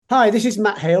Hi, this is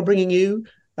Matt Hale bringing you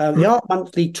the Art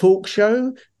Monthly talk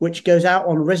show, which goes out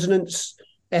on Resonance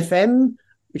FM,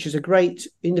 which is a great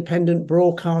independent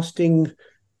broadcasting,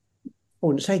 I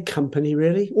wouldn't say company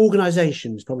really,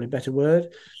 organisation is probably a better word.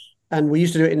 And we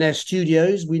used to do it in their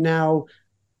studios. We now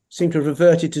seem to have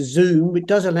reverted to Zoom. It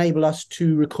does enable us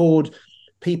to record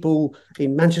people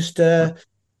in Manchester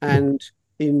and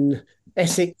in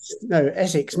Essex. No,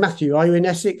 Essex. Matthew, are you in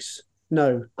Essex?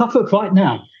 No. Suffolk right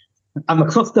now. I'm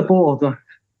across the border.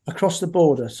 Across the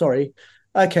border. Sorry.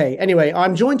 Okay. Anyway,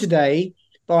 I'm joined today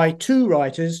by two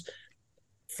writers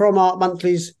from Art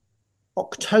Monthly's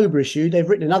October issue. They've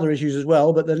written in other issues as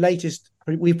well, but the latest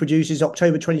we've produced is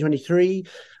October 2023,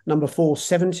 number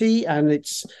 470, and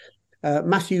it's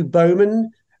Matthew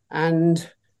Bowman and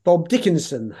Bob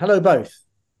Dickinson. Hello, both.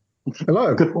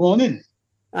 Hello, good morning.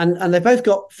 And they've both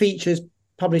got features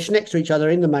published next to each other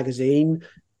in the magazine,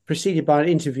 preceded by an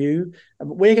interview.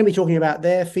 We're going to be talking about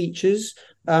their features,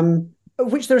 of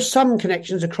which there are some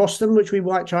connections across them, which we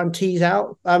might try and tease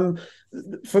out.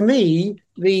 For me,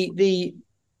 the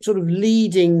sort of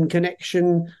leading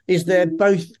connection is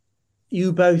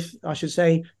you both, I should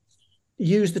say,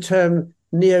 use the term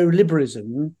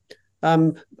neoliberalism.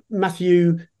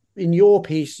 Matthew, in your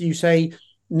piece, you say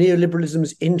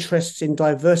neoliberalism's interests in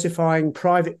diversifying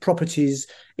private properties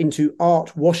into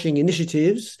art washing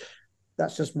initiatives.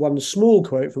 That's just one small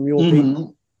quote from your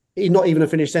piece. Not even a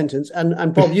finished sentence.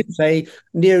 And Bob, you say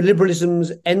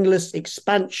neoliberalism's endless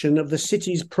expansion of the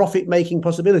city's profit-making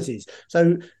possibilities.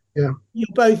 So yeah, you're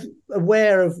both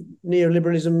aware of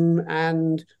neoliberalism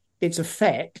and its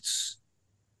effects.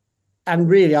 And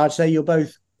really, I'd say you're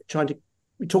both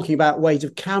talking about ways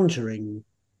of countering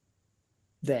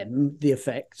them, the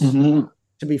effects, to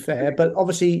be fair. But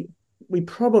obviously, we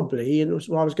probably, and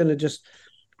I was going to just,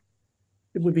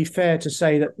 it would be fair to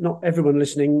say that not everyone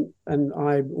listening, and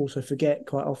I also forget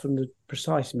quite often the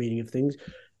precise meaning of things,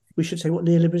 we should say what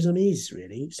neoliberalism is,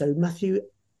 really. So, Matthew,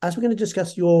 as we're going to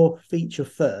discuss your feature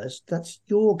first, that's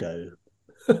your go.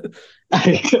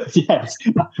 Yes.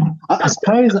 I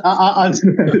suppose I was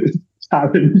going to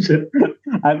challenge it.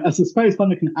 I suppose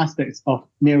one of the aspects of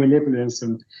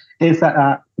neoliberalism is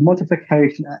that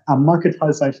modification and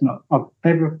marketization of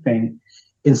everything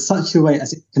in such a way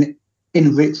as it can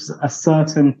enrich a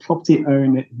certain property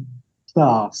owner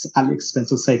class at the expense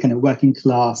of, say, kind of working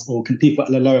class or can people at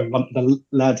the lower run the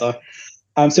ladder.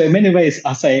 So in many ways,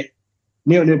 I say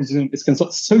neoliberalism is kind of sort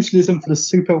of socialism for the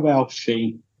super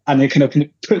wealthy, and it kind of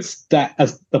puts that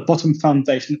as the bottom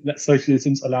foundation that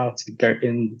socialism's allowed to go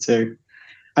into.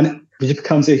 And it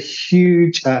becomes a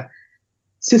huge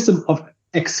system of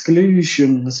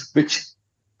exclusions, which,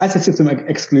 as a system of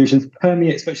exclusions,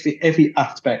 permeates virtually every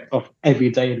aspect of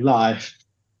everyday life.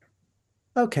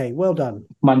 Okay, well done.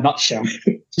 My nutshell.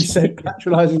 You said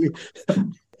patronising me.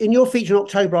 In your feature in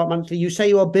October Art Monthly, you say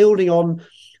you are building on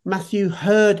Matthew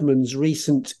Herdman's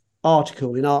recent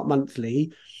article in Art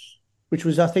Monthly, which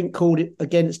was, I think, called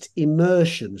Against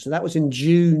Immersion. So that was in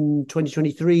June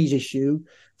 2023's issue,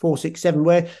 467,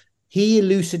 where he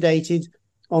elucidated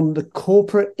on the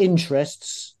corporate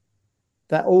interests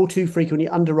that all too frequently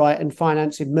underwrite and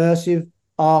finance immersive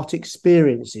art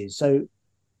experiences. So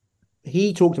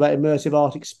he talked about immersive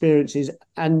art experiences,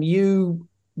 and you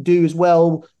do as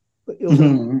well.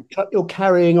 You're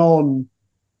carrying on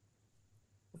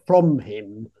from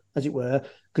him, as it were,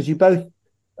 because you both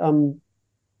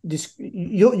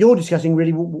you're discussing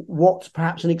really what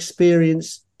perhaps an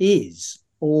experience is,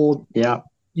 or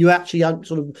you actually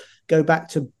sort of go back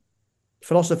to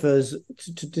philosophers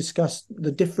to discuss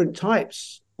the different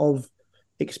types of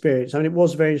experience. I mean, it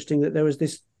was very interesting that there was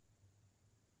this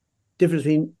difference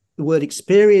between the word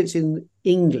experience in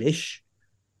English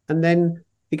and then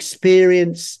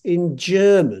experience in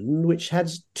German, which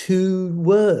has two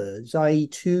words, i.e.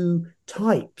 two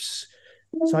types.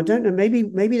 So I don't know, maybe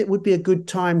it would be a good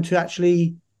time to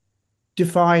actually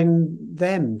define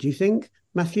them. Do you think,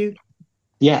 Matthew?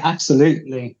 Yeah,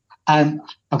 absolutely. I'm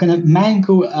going to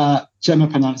mangle German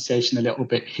pronunciation a little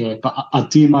bit here, but I'll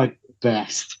do my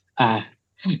best. Kind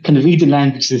of reading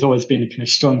language has always been kind of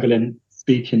stronger than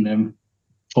speaking them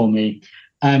for me.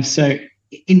 So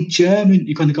in German,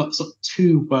 you've kind of got sort of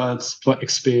two words for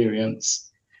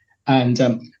experience. And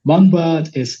one word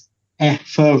is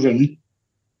erfahren,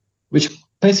 which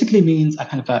basically means a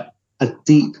kind of a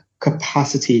deep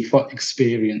capacity for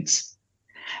experience.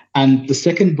 And the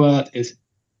second word is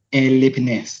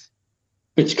Erlebnis,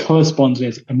 which corresponds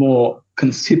with a more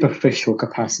kind of superficial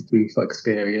capacity for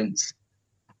experience.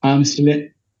 So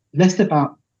less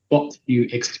about what you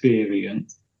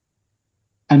experience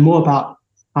and more about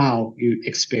how you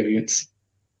experience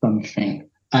something.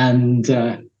 And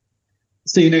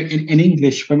So, in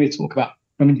English, when we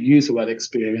use the word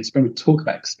experience, when we talk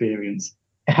about experience,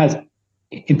 it has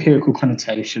empirical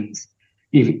connotations.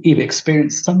 You've either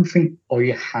experienced something or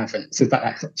you haven't. So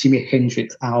that Jimi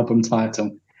Hendrix album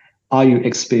title, are you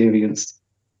experienced?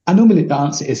 And normally the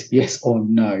answer is yes or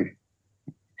no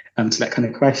to that kind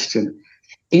of question.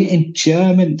 In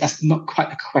German, that's not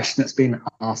quite a question that's being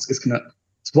asked. It's kind of,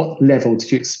 to what level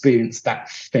did you experience that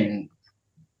thing?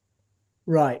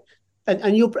 Right.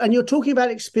 And you're talking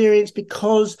about experience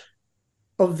because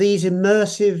of these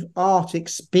immersive art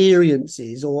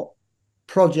experiences or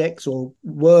projects or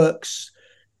works,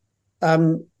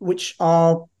 which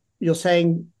are, you're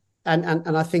saying,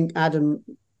 and I think Adam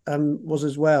was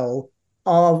as well,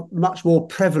 are much more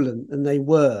prevalent than they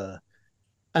were,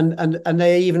 and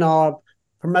they even are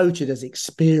promoted as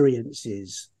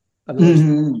experiences, and I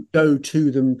Mm-hmm. go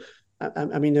to them.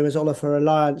 I mean, there was Oliver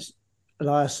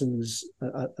Eliasson's,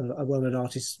 a well-known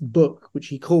artist's book, which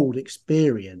he called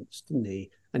Experience, didn't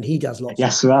he? And he does lots of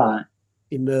Yes, right.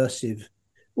 immersive.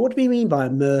 What do we mean by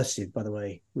immersive, by the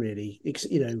way, really?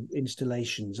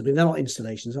 Installations. I mean, they're not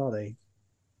installations, are they?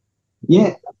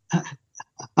 Yeah,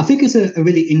 I think it's a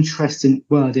really interesting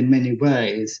word in many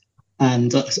ways.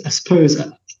 And I suppose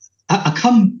I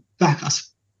come back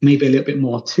maybe a little bit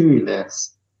more to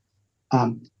this.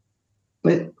 Um,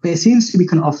 but it seems to be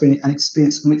kind of offering an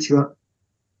experience in which you're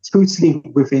totally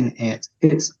within it.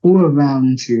 It's all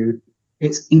around you.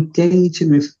 It's engaging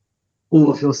with all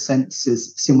of your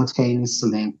senses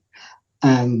simultaneously.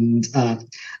 And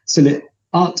so that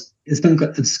art is then got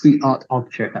a discrete art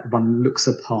object that one looks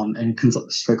upon and can sort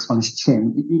of strokes one's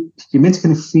chin. You're meant to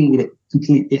kind of feel it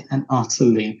completely and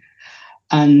utterly.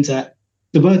 And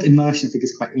the word immersion, I think,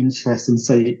 is quite interesting.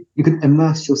 So you could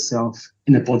immerse yourself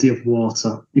in a body of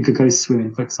water. You could go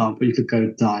swimming, for example. You could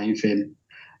go diving.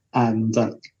 And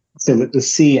so that the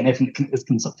sea and everything is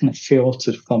kind of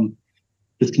filtered from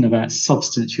this kind of a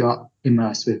substance you are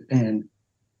immersed within.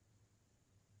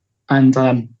 And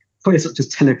probably sort of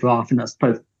just telegraph, and I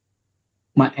suppose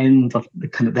my end of the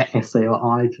kind of the essay or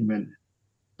argument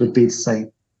would be to say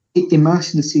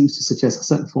immersion seems to suggest a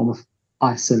certain form of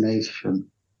isolation,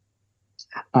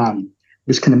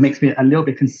 which kind of makes me a little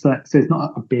bit concerned. So it's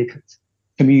not a big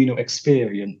communal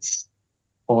experience,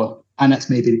 and that's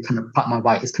maybe kind of part of my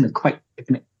right. It's kind of quite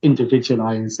kind of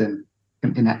individualizing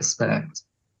in that aspect.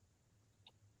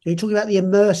 So you're talking about the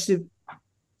immersive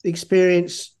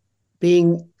experience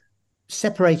being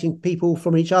separating people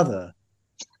from each other.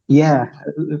 Yeah,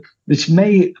 which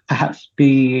may perhaps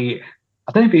be,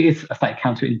 I don't know if it is a slightly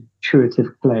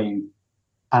counterintuitive claim,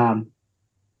 um,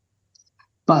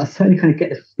 but I certainly kind of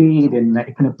get the feeling that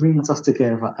it kind of brings us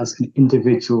together as kind of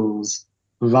individuals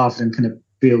rather than kind of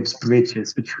builds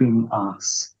bridges between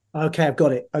us. Okay, I've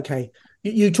got it. Okay.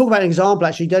 You talk about an example,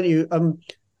 actually, don't you?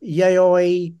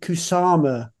 Yayoi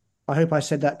Kusama, I hope I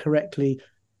said that correctly,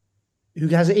 who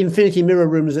has infinity mirror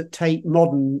rooms at Tate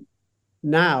Modern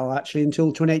now, actually,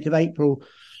 until 28th of April.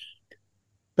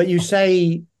 But you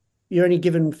say you're only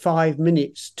given 5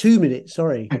 minutes, 2 minutes,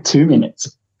 sorry. 2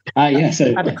 minutes. Yeah,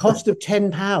 so at the cost of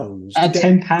 £10 at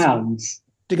 £10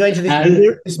 to go into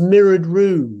this mirrored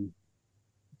room.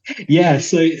 Yeah,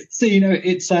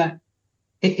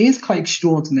 it is quite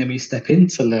extraordinary when you step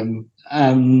into them,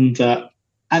 and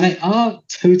they are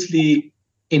totally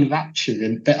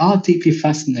enrapturing. They are deeply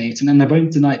fascinating, and I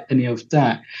won't deny any of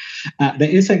that. There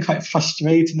is something quite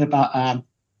frustrating about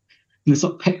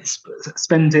sort of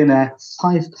spending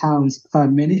 £5 per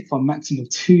minute for a maximum of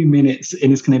 2 minutes in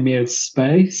this kind of mirrored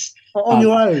space. On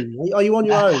your own? Are you on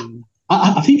your own?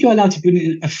 I think you're allowed to bring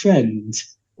in a friend.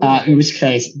 In which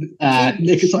case,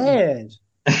 they could sort of,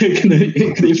 kind of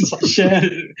even sort of share,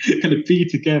 kind of be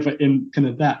together in kind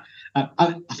of that.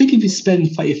 I think if you spend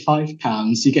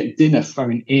 £35, you get dinner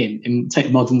thrown in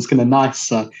Tate Modern's kind of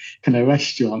nicer kind of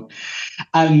restaurant.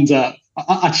 And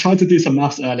I tried to do some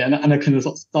maths earlier, and I kind of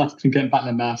sort of started getting back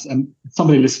the maths. And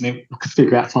somebody listening could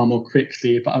figure out far more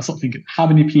quickly. But I was sort of thinking, how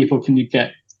many people can you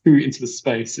get through into the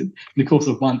space in the course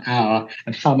of 1 hour,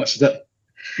 and how much that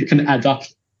can add up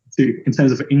to in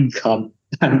terms of income?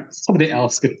 Somebody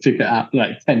else could figure out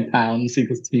like £10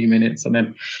 equals 2 minutes, and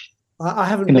then I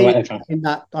haven't been in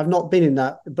that. I've not been in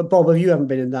that. But Bob, you haven't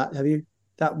been in that, have you?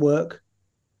 That work?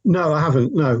 No, I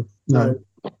haven't. No.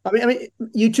 I mean,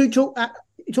 you talk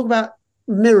about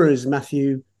mirrors,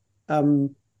 Matthew,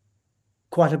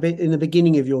 quite a bit in the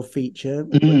beginning of your feature.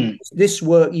 Mm. This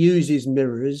work uses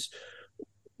mirrors.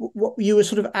 What you were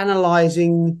sort of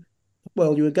analysing.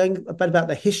 Well, you were going a bit about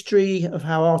the history of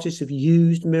how artists have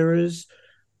used mirrors.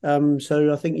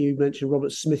 So I think you mentioned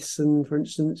Robert Smithson, for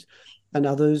instance, and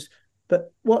others.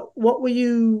 But what were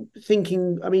you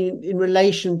thinking? I mean, in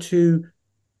relation to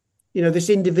this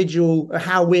individual,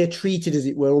 how we're treated, as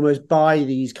it were, almost by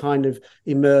these kind of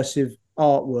immersive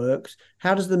artworks.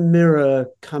 How does the mirror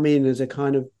come in as a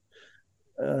kind of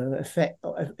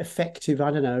effective,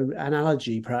 I don't know,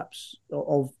 analogy perhaps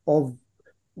of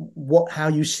how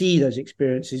you see those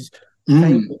experiences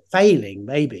failing,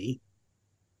 maybe?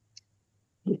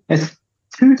 There's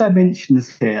two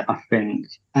dimensions here, I think.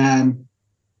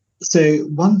 So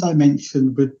one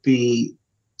dimension would be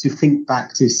to think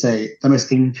back to, say, the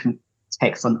most ancient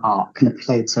text on art, kind of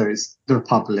Plato's The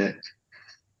Republic.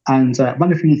 And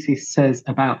one of the things he says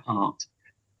about art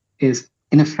is,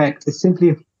 in effect, it's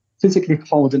simply physically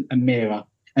holding a mirror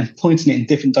and pointing it in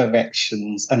different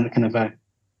directions, and kind of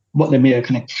what the mirror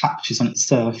kind of captures on its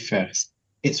surface,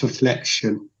 its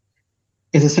reflection,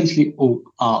 is essentially all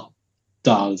art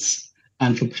does.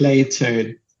 And for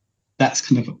Plato, that's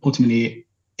kind of ultimately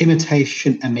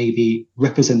imitation and maybe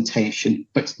representation,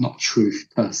 but not truth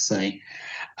per se.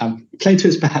 Plato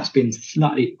has perhaps been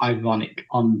slightly ironic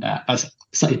on that, as a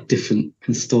slightly different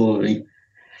story.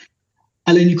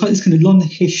 And then you've got this kind of long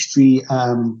history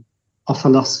of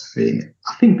philosophy.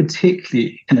 I think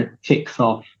particularly kind of kicks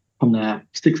off from the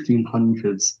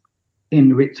 1600s,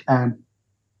 in which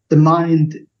the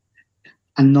mind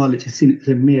and knowledge is seen as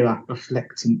a mirror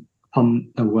reflecting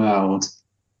upon the world.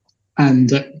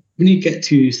 And when you get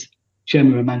to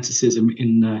German Romanticism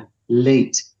in the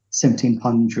late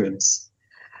 1700s,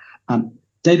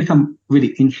 they become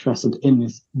really interested in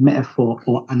this metaphor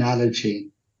or analogy,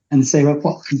 and say, well,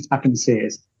 what happens here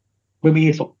is when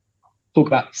we talk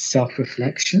about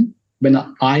self-reflection, when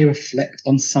I reflect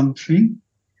on something,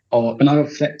 or when I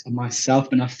reflect on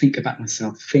myself, when I think about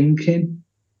myself thinking,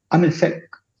 I'm in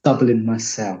effect doubling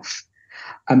myself.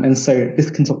 And so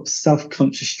this kind of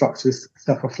self-conscious structure, this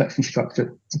self-reflection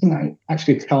structure, doesn't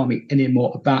actually tell me any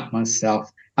more about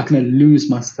myself. I kind of lose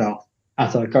myself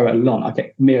as I go along. I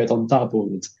get mirrored on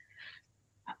doubled.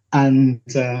 And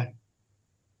a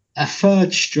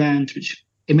third strand, which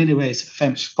in many ways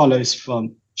follows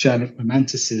from German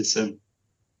Romanticism,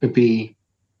 would be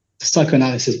the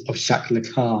psychoanalysis of Jacques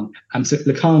Lacan. And so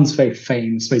Lacan's very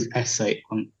famous essay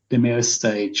on the mirror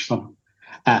stage, from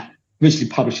originally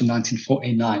published in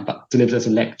 1949, but delivered as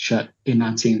a lecture in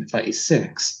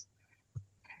 1936.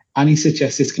 And he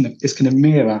suggests this kind of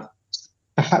mirror,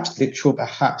 perhaps literal,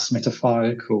 perhaps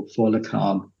metaphorical for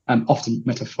Lacan, often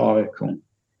metaphorical,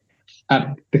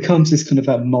 becomes this kind of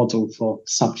a model for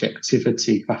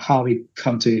subjectivity, for how we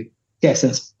come to get a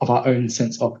sense of our own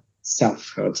sense of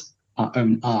selfhood, our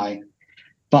own I.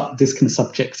 But this kind of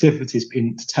subjectivity is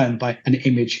being determined by an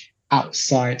image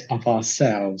outside of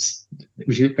ourselves,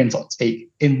 which we then sort of take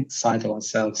inside of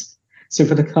ourselves. So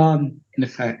for Lacan, in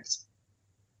effect,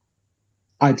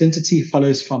 identity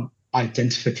follows from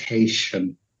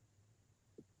identification.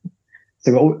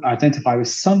 So we all identify with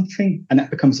something, and that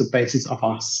becomes the basis of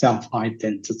our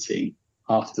self-identity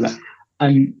after that.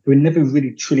 And we never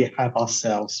really truly have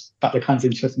ourselves, but Lacan's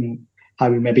interested in how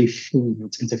we may be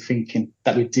fooled into thinking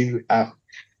that we do have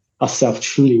ourselves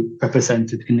truly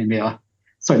represented in the mirror.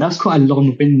 Sorry, that's quite a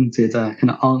long-winded kind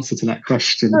of answer to that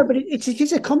question. No, but it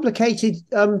is a complicated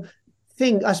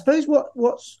thing. I suppose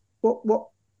what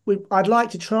I'd like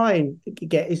to try and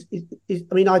get is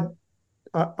I mean, I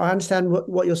understand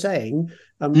what you're saying.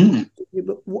 When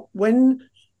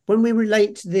we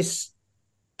relate this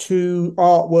to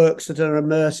artworks that are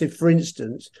immersive, for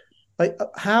instance,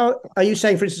 how are you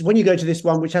saying, for instance, when you go to this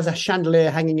one, which has a chandelier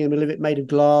hanging in the middle of it made of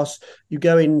glass, you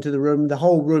go into the room, the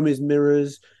whole room is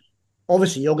mirrors.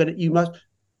 Obviously, you're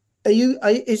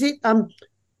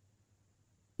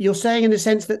saying in a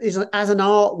sense that as an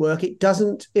artwork, it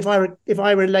doesn't, if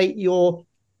I relate your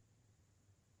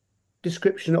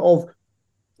description of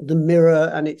the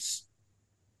mirror and its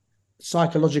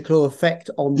psychological effect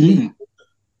on people,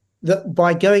 that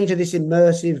by going to this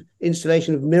immersive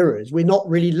installation of mirrors, we're not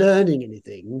really learning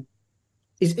anything.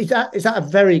 Is that a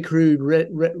very crude?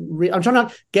 I'm trying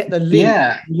to get the link.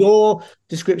 Yeah. Your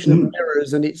description of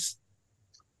mirrors and its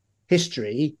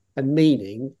history and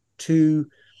meaning to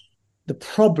the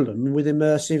problem with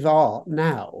immersive art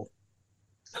now.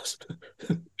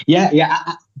 Yeah,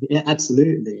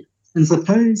 absolutely. And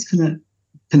suppose kind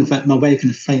of my way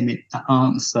to frame it, that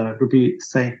answer would be to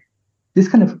say this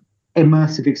kind of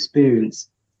immersive experience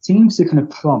seems to kind of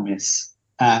promise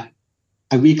a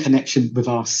reconnection with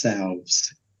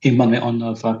ourselves in one way or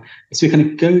another. So we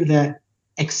kind of go there,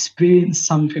 experience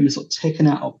something that's sort of taken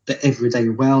out of the everyday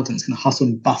world, and it's kind of hustle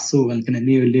and bustle and kind of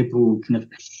neoliberal kind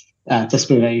of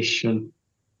desperation.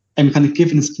 And we're kind of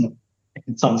given this kind of,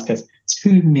 in some case,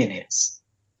 2 minutes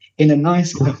in a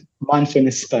nice kind of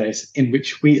mindfulness space in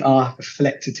which we are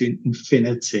reflected to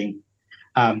infinity.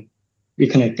 we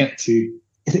kind of get to,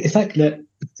 it's like the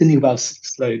Disney World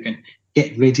slogan,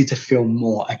 get ready to feel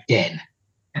more again.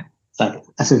 It's like,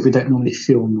 as if we don't normally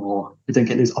feel more, we don't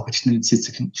get those opportunities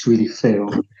to truly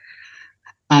feel.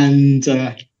 And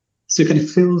so it kind of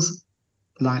feels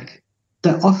like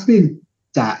they're offering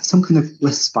that some kind of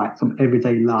respite from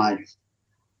everyday life.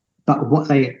 But what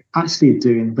they actually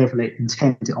do, and whether they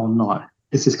intend it or not,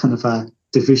 is this kind of a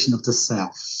division of the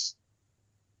self.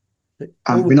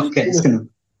 And we're not getting, it's kind of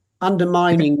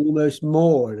undermining almost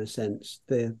more, in a sense,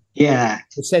 the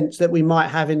sense that we might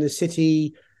have in the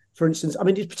city, for instance. I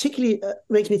mean, it particularly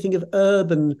makes me think of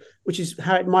urban, which is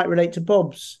how it might relate to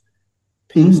Bob's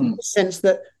piece. In the sense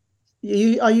that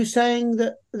are you saying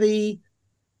that the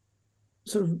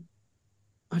sort of,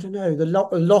 I don't know, the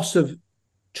loss of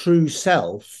true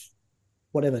self,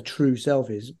 whatever true self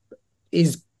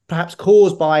is perhaps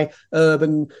caused by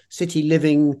urban city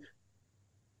living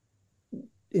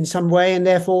in some way, and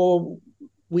therefore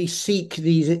we seek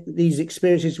these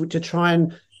experiences to try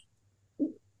and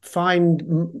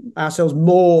find ourselves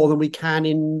more than we can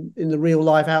in the real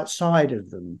life outside of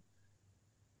them?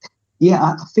 Yeah,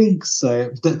 I think so.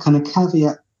 The kind of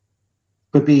caveat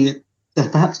would be there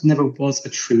perhaps never was a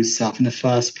true self in the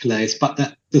first place, but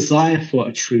that desire for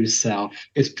a true self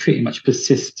is pretty much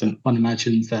persistent. One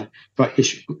imagines that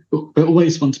we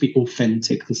always want to be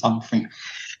authentic to something.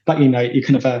 But, you know, you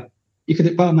could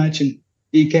well imagine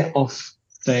you get off,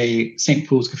 say, St.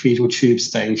 Paul's Cathedral tube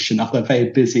station after a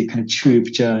very busy kind of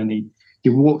tube journey.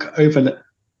 You walk over the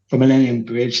Millennium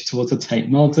Bridge towards the Tate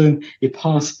Modern, you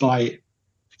pass by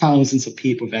thousands of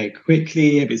people very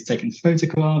quickly. Everybody's taking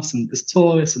photographs, and there's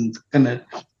tourists and kind of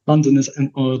Londoners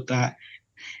and all of that.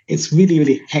 It's really,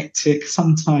 really hectic.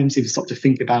 Sometimes, if you stop to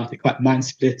think about it, quite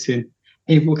mind-splitting.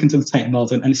 You walk into the Tate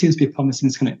Modern, and it seems to be promising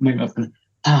this kind of moment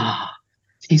of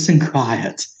peace and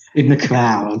quiet in the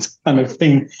crowd kind of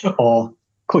thing. Or,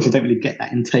 of course, you don't really get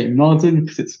that in Tate Modern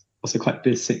because it's also quite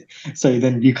busy. So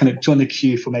then you kind of join the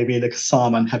queue for maybe like a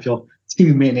Sama and have your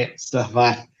 2 minutes of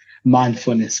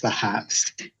mindfulness,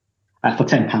 perhaps, for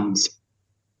 £10.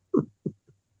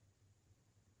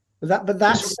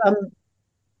 That's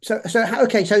so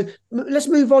okay. So let's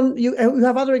move on. You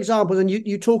have other examples, and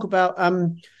you talk about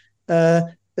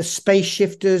the space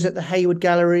shifters at the Hayward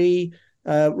Gallery,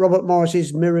 Robert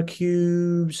Morris's mirror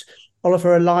cubes,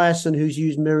 Oliver Eliasson, who's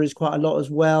used mirrors quite a lot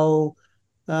as well.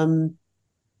 And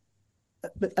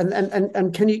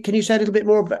can you say a little bit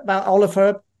more about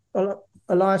Oliver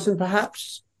Eliasson,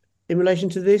 perhaps, in relation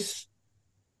to this?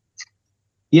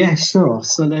 Yeah, sure.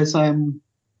 So there's so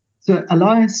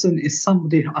Eliasson is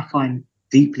somebody who I find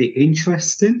deeply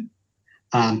interesting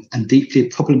and deeply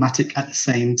problematic at the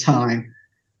same time.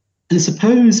 And I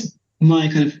suppose my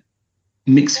kind of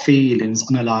mixed feelings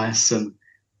on Eliasson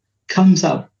comes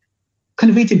out kind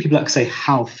of reading people like, say,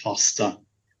 Hal Foster,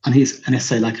 and his an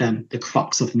essay like The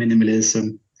Crux of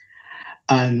Minimalism.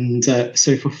 And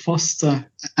so for Foster,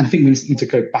 and I think we need to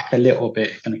go back a little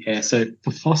bit kind of here. So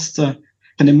for Foster,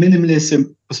 kind of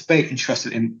minimalism was very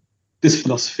interested in this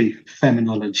philosophy,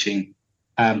 phenomenology,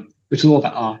 which is all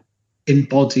about our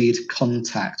embodied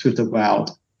contact with the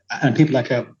world. And people like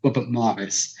Robert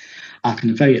Morris are kind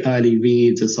of very early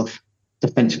readers of the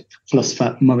French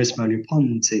philosopher Maurice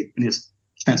Merleau-Ponty, and it's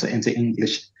translated into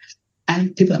English.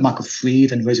 And people like Michael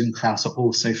Fried and Rosenkrantz are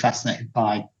also fascinated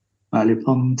by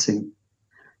Merleau-Ponty.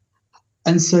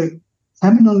 And so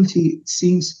phenomenology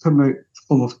seems to promote a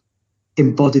form of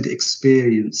embodied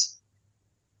experience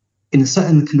in a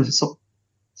certain kind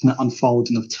of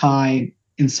unfolding of time,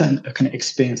 in a certain kind of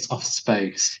experience of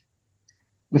space,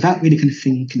 without really kind of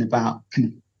thinking about kind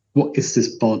of what is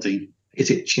this body? Is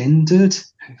it gendered? Does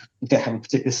it have a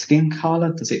particular skin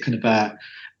color? Does it kind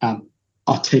of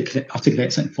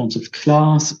articulate certain forms of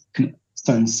class, kind of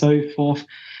so on and so forth?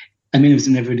 I mean, it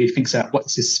never really thinks about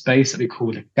what's this space that we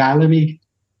call a gallery.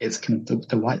 It's kind of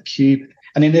the white cube.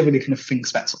 And it never really kind of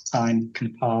thinks about sort of time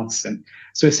kind of pass. And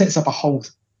so it sets up a whole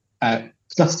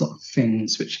cluster of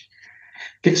things which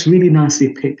gets really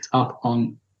nicely picked up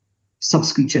on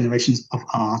subsequent generations of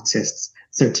artists.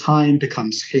 So time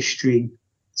becomes history,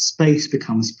 space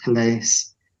becomes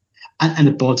place, and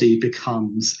the body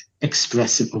becomes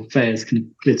expressive of various kind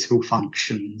of political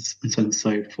functions and so on and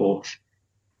so forth.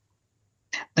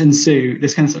 And so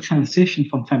there's kind of sort of transition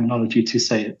from phenomenology to,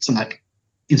 say, something like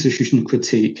institutional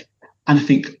critique. And I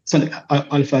think something like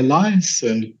Oliver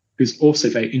Eliasson, who's also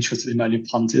very interested in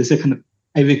Merleau-Ponty, there's a kind of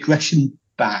a regression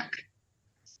back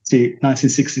to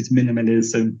 1960s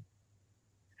minimalism,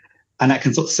 and that kind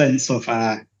of sort of sense of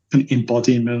kind of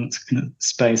embodiment, kind of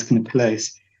space, kind of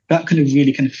place. That kind of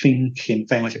really kind of thinking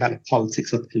very much about the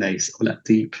politics of place all that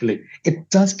deeply. It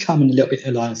does come in a little bit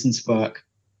of Eliasson's work,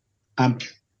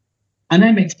 And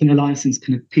then makes kind of license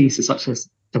kind of pieces such as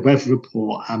the weather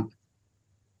report,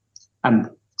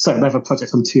 weather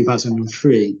project from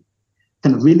 2003,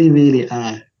 kind of really, really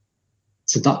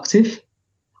seductive.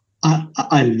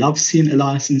 I love seeing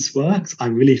Eliasson's works. I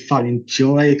really find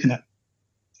enjoy kind of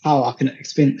how I can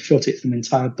feel it from the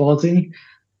entire body.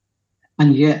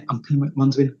 And yet I'm kind of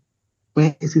wondering,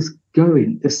 where is this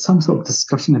going? There's some sort of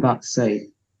discussion about, say,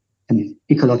 an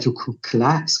ecological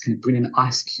collapse, kind of bringing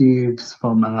ice cubes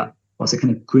from kind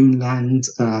of Greenland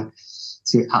to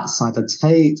outside the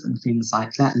Tate and things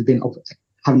like that, and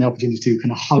having the opportunity to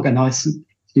kind of hug an ice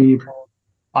cube,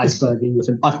 iceberg with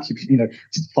an ice cube,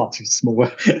 just far too small.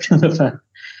 But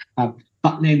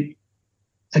then,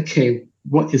 okay,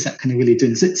 what is that kind of really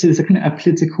doing? So there's a kind of a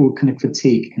political kind of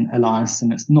critique in Eliasson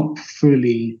that's not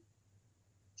fully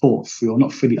thought through or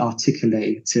not fully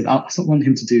articulated. I sort of want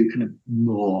him to do kind of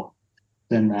more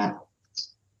than that.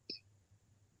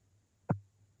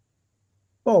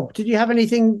 Bob, did you have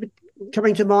anything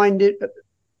coming to mind? You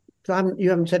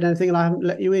haven't said anything, and I haven't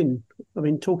let you in. I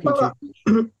mean, talking to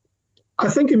you. I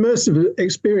think immersive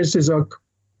experiences are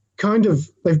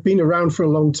they've been around for a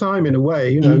long time in a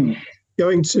way.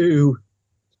 Going to,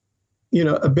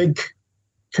 a big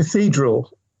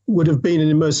cathedral would have been an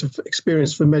immersive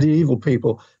experience for medieval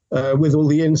people, with all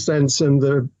the incense and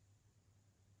the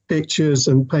pictures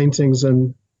and paintings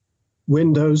and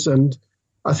windows. And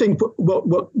I think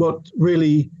what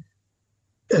really,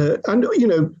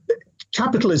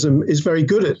 capitalism is very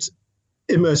good at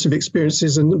immersive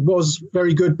experiences and was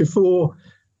very good before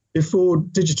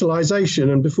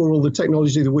digitalization and before all the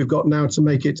technology that we've got now to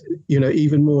make it,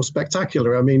 even more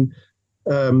spectacular. I mean,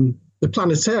 the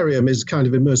planetarium is kind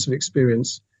of immersive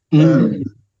experience. And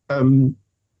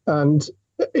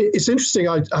it's interesting.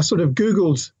 I sort of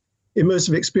Googled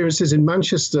immersive experiences in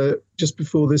Manchester just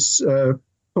before this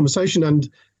conversation,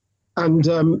 and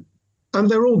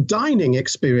they're all dining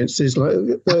experiences. Like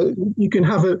you can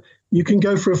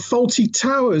go for a Fawlty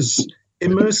Towers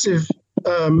immersive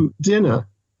dinner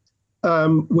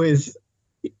with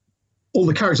all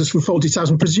the characters from Fawlty Towers,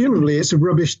 and presumably it's a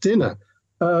rubbish dinner.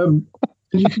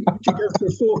 And you can go for a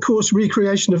 4-course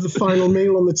recreation of the final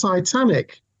meal on the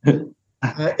Titanic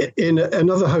in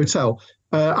another hotel.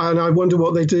 And I wonder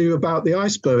what they do about the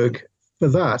iceberg for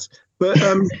that. But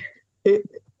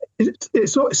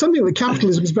it's something that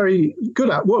capitalism is very good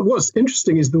at. What's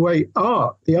interesting is the way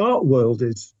the art world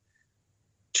is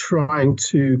trying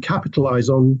to capitalize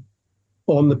on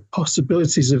the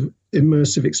possibilities of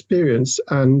immersive experience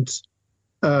any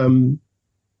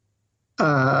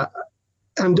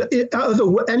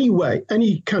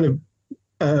kind of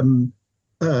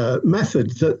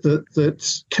method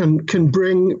that can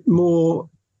bring more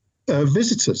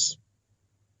visitors.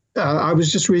 I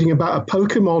was just reading about a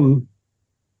Pokemon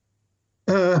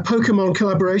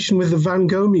collaboration with the Van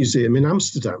Gogh Museum in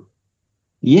Amsterdam.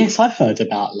 Yes, I've heard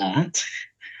about that.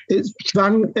 It's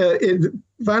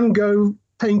Van Gogh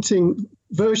painting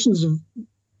versions of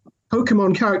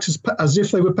Pokemon characters as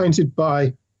if they were painted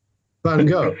by Van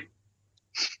Gogh.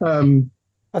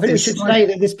 I think we should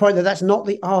say at this point that that's not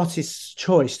the artist's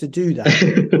choice to do that.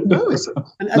 It's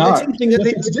interesting that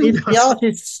the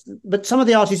artists, but some of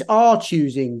the artists are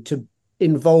choosing to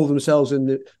involve themselves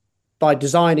by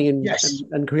designing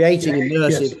and creating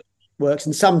immersive works,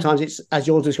 and sometimes it's, as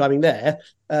you're describing there,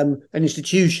 an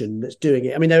institution that's doing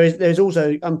it. I mean, there's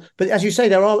also, but as you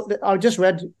say, I just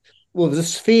read, the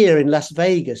Sphere in Las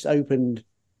Vegas opened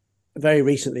very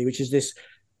recently, which is this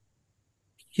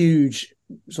huge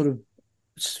sort of,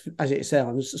 as it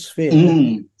sounds,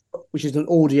 Sphere, which is an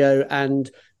audio and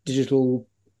digital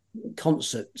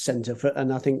concert center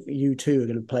and I think U2 are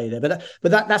going to play there. But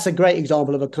that's a great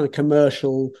example of a kind of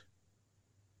commercial,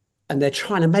 and they're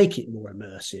trying to make it more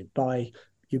immersive by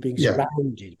you being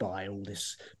surrounded by all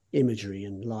this imagery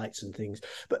and lights and things.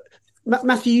 But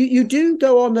Matthew, you do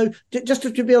go on though, just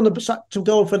to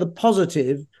go on for the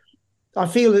positive. I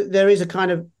feel that there is a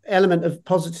kind of element of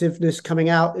positiveness coming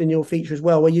out in your feature as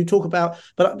well, where you talk about,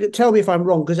 but tell me if I'm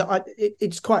wrong, because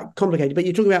it's quite complicated, but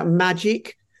you're talking about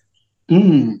magic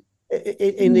in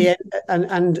the end,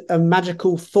 and a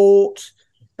magical thought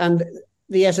and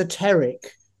the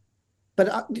esoteric.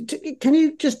 But can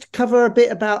you just cover a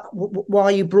bit about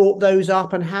why you brought those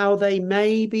up and how they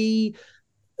may be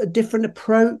a different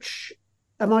approach?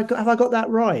 Have I got that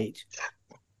right?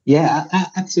 Yeah,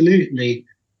 absolutely.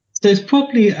 So there's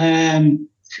probably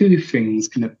two things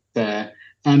kind of there.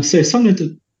 So some of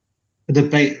the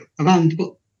debate around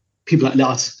what people like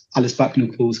Alice Buckner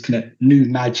calls kind of new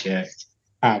magic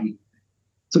sort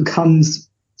of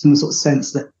comes from the sort of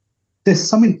sense that there's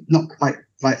something not quite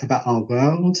right about our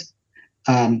world.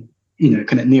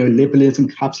 kind of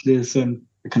neoliberalism, capitalism,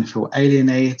 they kind of feel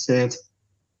alienated,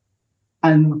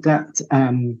 and that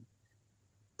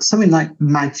something like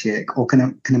magic or kind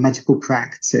of magical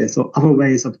practice or other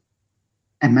ways of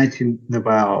imagining the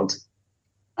world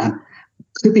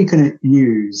could be kind of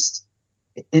used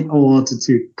in order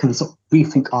to kind of sort of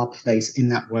rethink our place in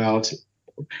that world,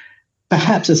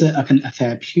 perhaps as a kind of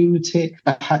therapeutic,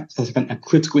 perhaps as a kind of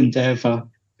critical endeavor,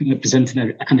 presenting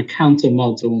a kind of counter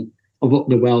model of what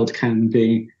the world can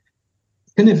be.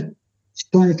 Kind of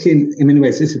striking in many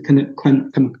ways. This is kind of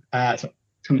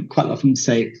quite often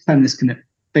say feminist kind of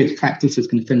based practices,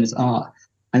 kind of feminist art,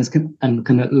 and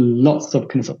kind of lots of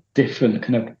kind of, sort of different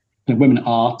kind of women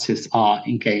artists are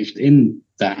engaged in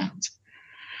that,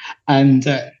 and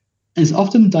it's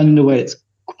often done in a way that's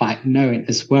quite knowing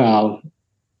as well.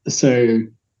 So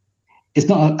it's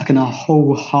not a kind of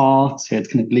wholehearted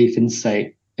kind of belief in,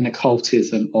 say, in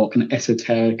occultism or kind of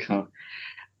esoterica,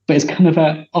 but it's kind of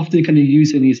often kind of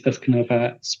using these as kind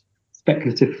of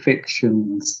speculative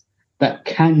fictions that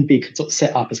can be sort of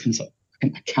set up as kind of a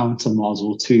counter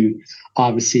model to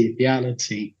our received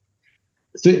reality.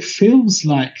 So it feels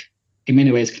like, in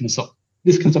many ways, kind of sort of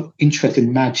this kind of interest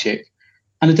in magic,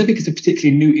 and I don't think it's a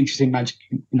particularly new interest in magic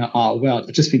in our world.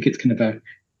 I just think it's kind of a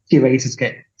curators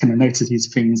get kind of notice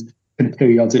these things kind of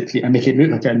periodically and make it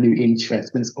look like a new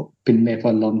interest when it's been there for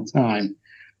a long time.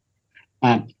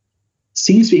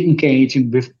 Seems to be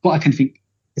engaging with what I can think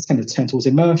is kind of turned towards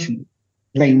immersion,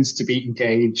 claims to be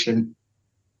engaged, and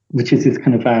which is this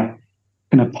kind of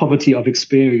poverty of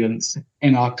experience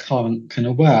in our current kind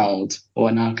of world, or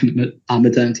in our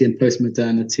modernity and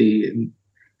post-modernity and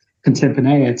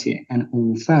contemporaneity and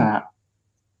all that.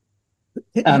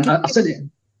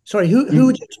 Sorry, who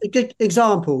would you give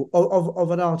example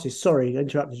of an artist? Sorry, I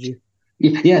interrupted you.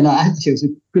 Yeah, no, actually, it was a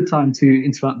good time to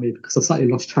interrupt me because I slightly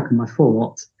lost track of my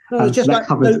thought. No, it's just like,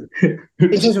 in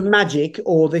terms of magic,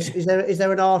 or this, is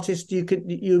there an artist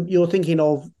you're thinking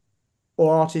of,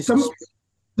 or artists?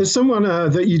 There's someone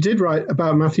that you did write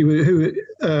about, Matthew, who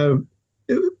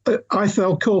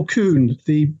Ethel Colquhoun,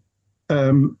 the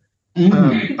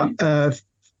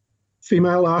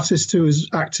female artist who was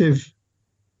active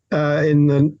in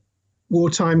the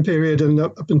wartime period and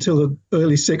up until the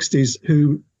early 60s,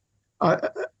 who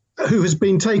has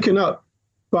been taken up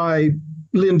by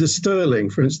Linda Sterling,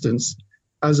 for instance,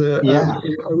 as a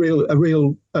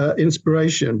real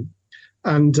inspiration,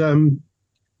 and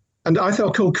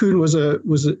Ethel Colquhoun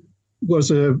was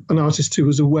an artist who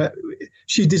was aware.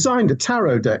 She designed a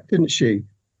tarot deck, didn't she?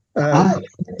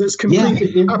 That's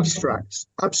completely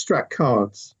abstract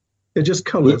cards. They're just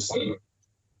colours.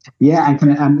 Yeah, and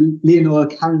kind of Leonora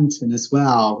Carrington as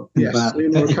well. Yes,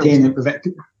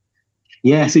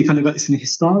 yeah, so you kind of got this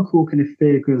historical kind of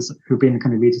figures who've been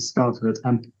kind of rediscovered,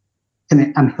 and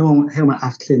Hilma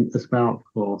af Klint as well, of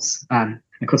course. And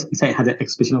of course, say had an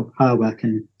exhibition of her work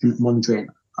and wandering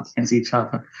up against each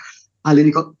other. And then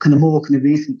you got kind of more kind of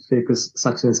recent figures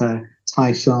such as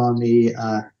Tai Shani,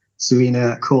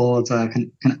 Serena Cord,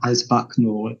 kind of Alice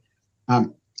Bucknell,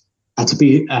 to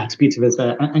be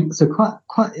there, and so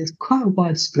it's quite a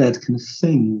widespread kind of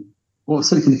thing, or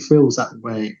certainly kind of feels that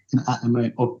way at the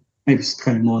moment, or maybe it's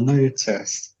kind of more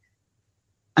noticed.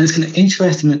 And it's kind of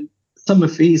interesting that some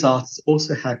of these artists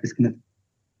also have this kind of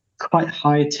quite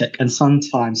high tech and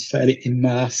sometimes fairly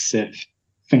immersive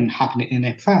thing happening in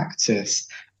their practice.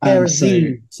 Sarah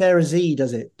Z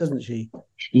does it, doesn't she?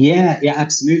 Yeah,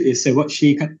 absolutely. So what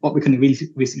we kind of really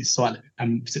recently saw at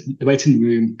the waiting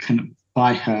room kind of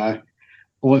by her,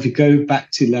 or if you go back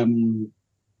to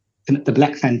the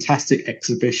Black Fantastic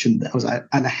exhibition that was at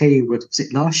the Hayward, was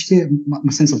it last year?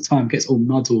 My sense of time gets all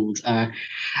muddled. I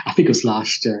think it was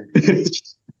last year.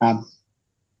 But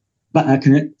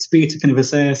to be to kind of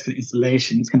assess kind of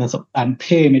installations, kind of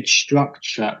pyramid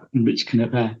structure in which kind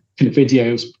of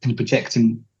videos kind of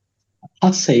projecting,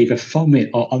 I'd say, either from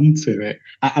it or onto it,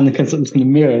 and the kind of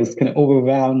mirrors kind of all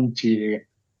around you,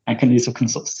 and kind of sort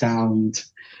of sound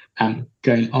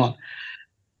going on.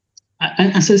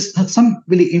 And so there's some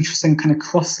really interesting kind of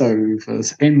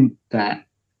crossovers in that.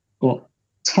 Well,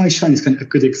 Tai Shani is kind of a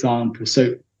good example.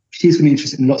 So she's really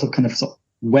interested in lots of kind of sort of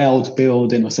world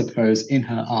building, I suppose, in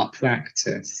her art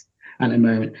practice at the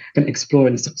moment, kind of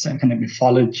exploring certain kind of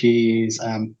mythologies,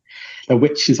 the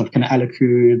witches of kind of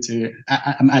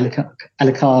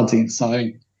Alucardi,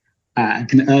 sorry, and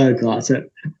kind of ergot, so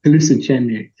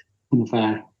hallucinogenic kind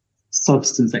of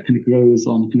substance that kind of grows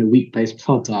on kind of wheat-based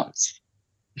products,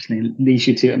 which leads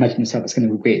you to imagine yourself as kind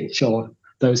of a witch or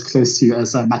those close to you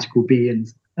as magical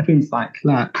beings and things like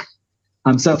that.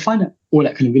 So I find that all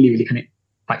that kind of really, really kind of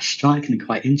quite striking and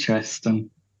quite interesting.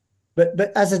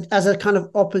 But as a kind of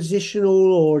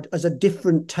oppositional or as a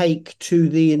different take to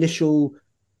the initial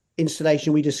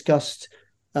installation we discussed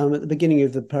at the beginning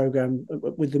of the program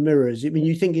with the mirrors. I mean,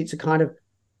 you think it's a kind of,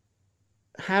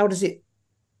 how does it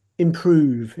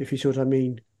improve, if you see what I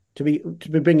mean, to be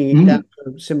bringing it down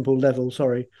to a simple level?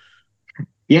 Sorry.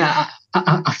 Yeah,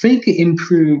 I think it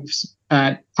improves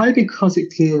probably because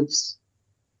it gives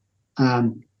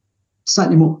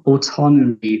slightly more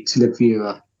autonomy to the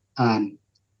viewer.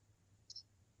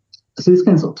 So this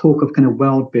kind of sort of talk of kind of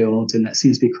world building that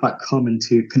seems to be quite common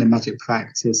to kind of magic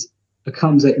practice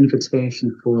becomes an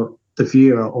invitation for the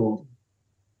viewer or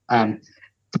the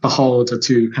beholder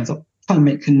to kind of try to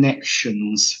make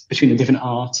connections between the different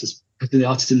artists. The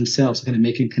artists themselves are kind of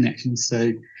making connections.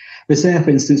 So, let's say, for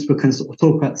instance, we can sort of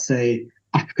talk about, say,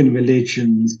 African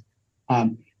religions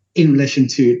in relation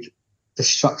to the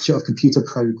structure of computer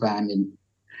programming.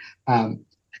 And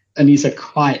these are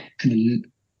quite kind of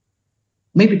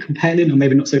maybe compelling or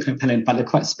maybe not so compelling, but they're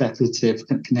quite speculative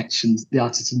connections the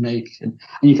artists are making.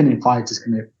 And you can invite to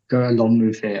kind of go along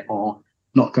with it or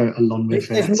not go along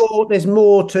with it. There's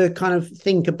more to kind of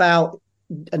think about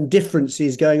and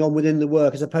differences going on within the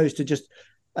work as opposed to just,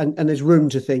 and there's room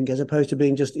to think as opposed to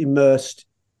being just immersed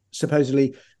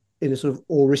supposedly in a sort of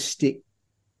auristic,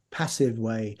 passive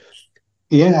way.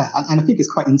 Yeah, and I think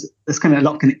it's there's kind of a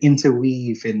lot kind of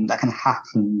interweaving that kind of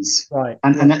happens, right?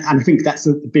 And I think that's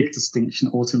the big distinction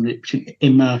ultimately between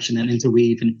immersion and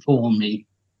interweaving for me.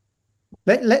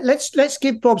 Let's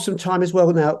give Bob some time as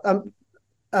well now.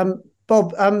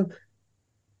 Bob,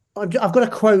 I've got a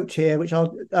quote here which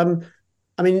I'll.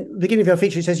 I mean, beginning of your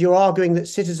feature, it says you're arguing that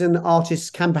citizen artists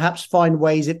can perhaps find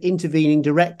ways of intervening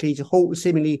directly to halt the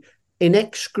seemingly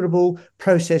inexorable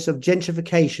process of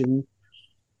gentrification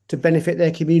to benefit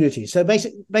their community. So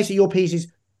basically your piece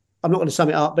is, I'm not going to sum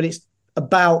it up, but it's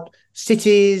about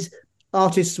cities,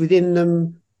 artists within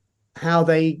them, how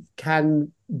they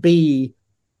can be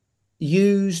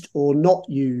used or not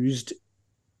used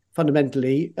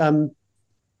fundamentally.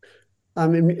 I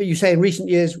mean, you say in recent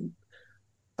years,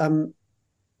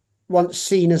 once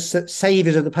seen as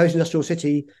saviours of the post-industrial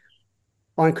city,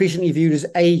 are increasingly viewed as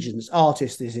agents,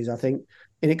 artists, this is, I think,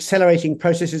 in accelerating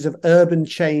processes of urban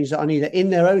change that are neither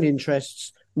in their own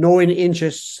interests nor in the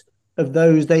interests of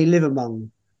those they live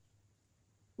among.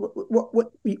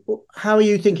 How are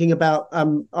you thinking about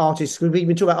artists? We've been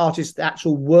talking about artists'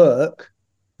 actual work,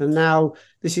 and now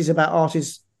this is about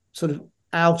artists sort of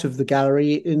out of the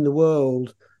gallery in the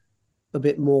world a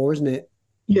bit more, isn't it?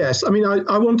 Yes, I mean,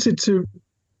 I wanted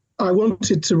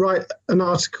to write an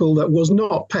article that was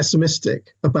not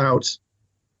pessimistic about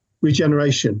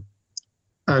regeneration.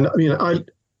 And I mean,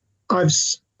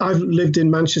 I've lived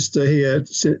in Manchester here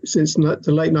since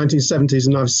the late 1970s,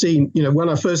 and I've seen, you know, when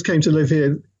I first came to live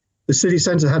here, the city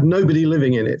centre had nobody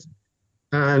living in it,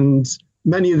 and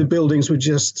many of the buildings were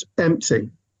just empty.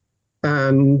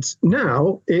 And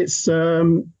now it's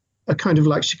a kind of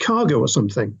like Chicago or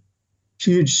something.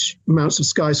 Huge amounts of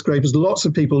skyscrapers, lots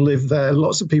of people live there,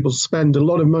 lots of people spend a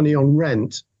lot of money on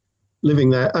rent living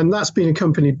there. And that's been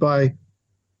accompanied by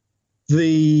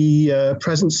the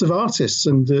presence of artists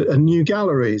and new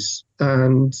galleries.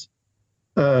 And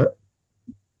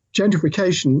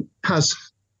gentrification has,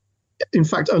 in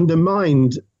fact,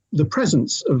 undermined the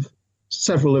presence of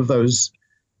several of those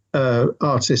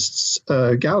artists'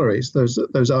 galleries,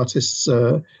 those artists'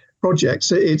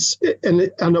 projects.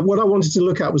 And what I wanted to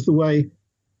look at was the way,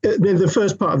 in the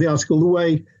first part of the article, the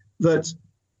way that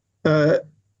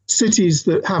cities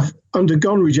that have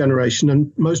undergone regeneration, and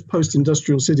most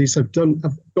post-industrial cities have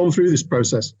gone through this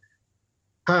process,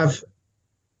 have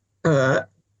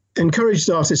encouraged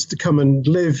artists to come and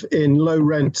live in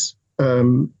low-rent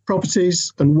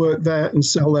properties and work there and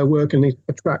sell their work and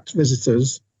attract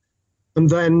visitors. And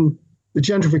then the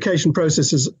gentrification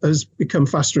process has become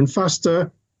faster and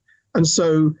faster. And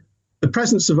so the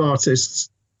presence of artists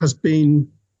has become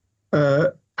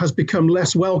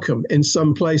less welcome in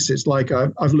some places. Like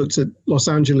I've looked at Los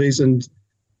Angeles and,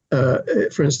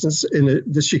 for instance, in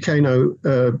the Chicano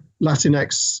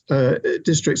Latinx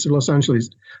districts of Los Angeles.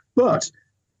 But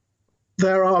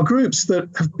there are groups that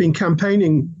have been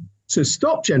campaigning to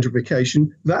stop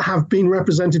gentrification that have been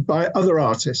represented by other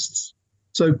artists.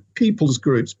 So people's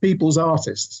groups, people's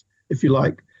artists, if you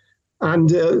like. And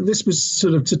this was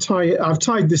sort of I've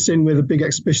tied this in with a big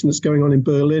exhibition that's going on in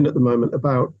Berlin at the moment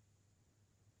about,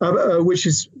 which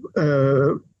is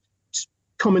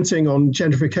commenting on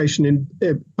gentrification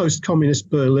in post-communist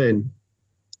Berlin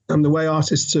and the way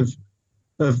artists have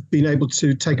been able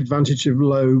to take advantage of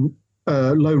low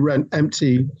rent,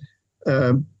 empty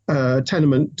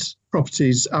tenement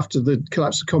properties after the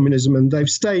collapse of communism. And they've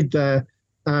stayed there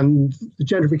and the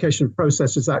gentrification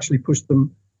process has actually pushed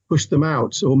them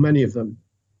out, or many of them.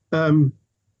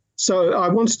 So I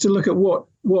wanted to look at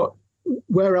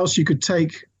where else you could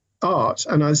take art,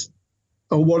 and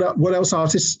what else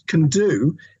artists can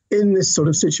do in this sort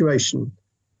of situation.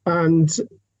 And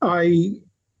I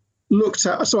looked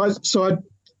at, so I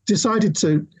decided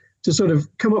to sort of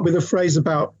come up with a phrase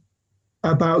about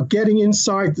getting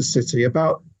inside the city,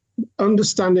 about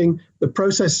understanding the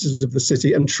processes of the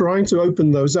city and trying to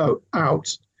open those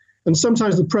out. And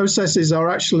sometimes the processes are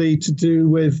actually to do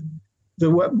with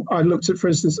I looked at, for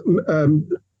instance,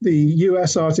 the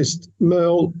US artist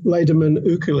Merle Lederman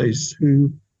Ukeles,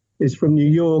 who is from New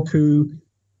York, who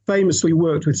famously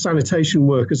worked with sanitation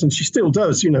workers, and she still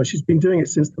does. She's been doing it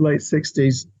since the late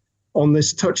 60s on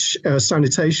this touch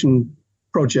sanitation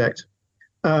project.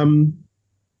 And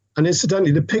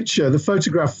incidentally, the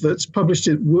photograph that's published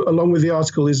along with the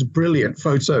article is a brilliant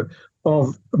photo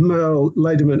of Merle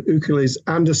Lederman Ukeles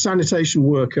and a sanitation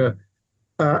worker.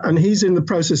 And he's in the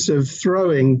process of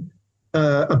throwing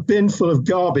a bin full of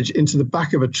garbage into the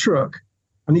back of a truck.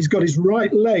 And he's got his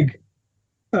right leg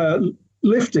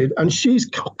lifted, and she's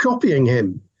copying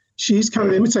him. She's kind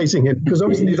of imitating him, because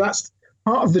obviously that's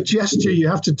part of the gesture you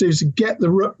have to do to get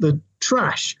the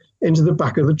trash into the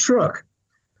back of the truck.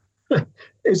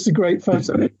 It's a great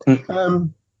photo.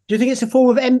 Do you think it's a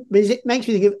form of it makes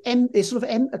me think of it's sort of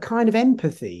a kind of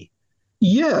empathy?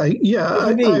 Yeah.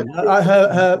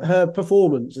 Her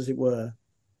performance, as it were.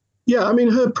 Yeah, I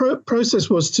mean, her process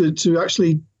was to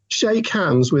actually shake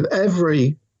hands with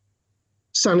every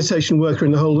sanitation worker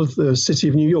in the whole of the city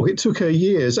of New York. It took her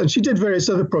years, and she did various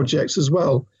other projects as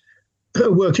well,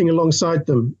 working alongside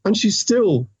them. And she's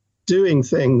still doing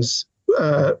things,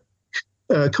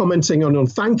 commenting on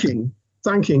thanking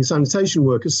sanitation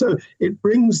workers. So it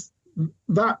brings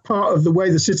that part of the way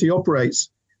the city operates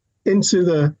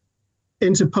into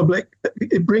public.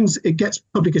 It gets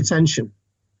public attention,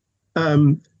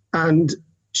 and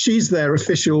she's their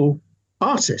official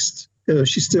artist.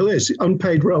 She still is,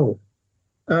 unpaid role.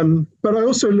 But I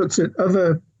also looked at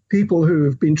other people who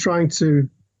have been trying to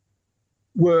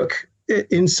work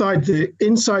inside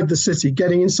the city,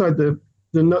 getting inside the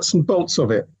nuts and bolts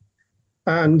of it.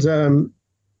 And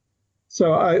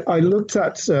so I looked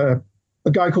at a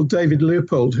guy called David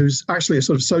Leopold, who's actually a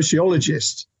sort of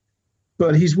sociologist,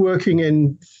 but he's working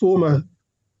in former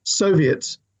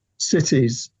Soviet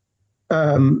cities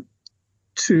to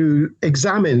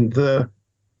examine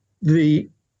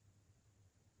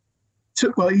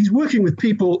he's working with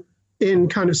people in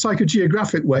kind of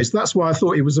psychogeographic ways. That's why I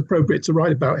thought it was appropriate to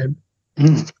write about him.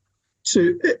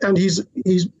 So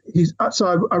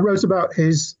I wrote about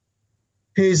his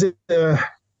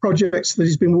projects that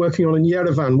he's been working on in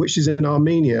Yerevan, which is in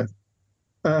Armenia,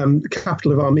 the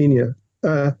capital of Armenia,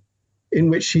 in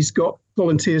which he's got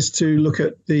volunteers to look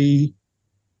at the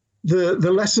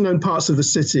lesser known parts of the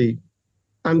city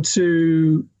and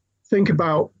to think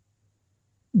about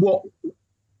what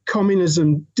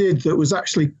communism did that was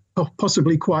actually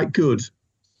possibly quite good.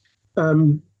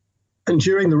 And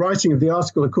during the writing of the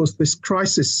article, of course, this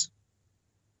crisis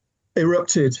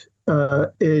erupted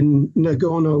in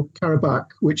Nagorno-Karabakh,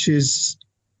 which is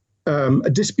a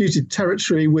disputed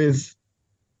territory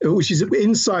which is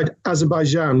inside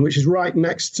Azerbaijan, which is right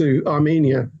next to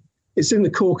Armenia. It's in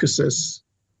the Caucasus.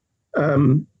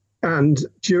 And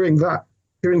during the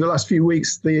last few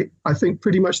weeks, I think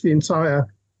pretty much the entire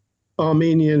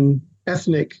Armenian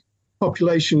ethnic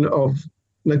population of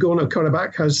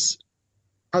Nagorno-Karabakh has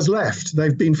left.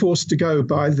 They've been forced to go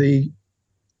by the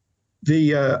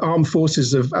armed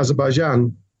forces of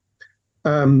Azerbaijan.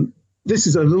 This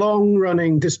is a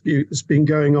long-running dispute that's been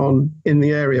going on in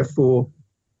the area for,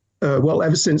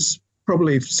 ever since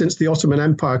the Ottoman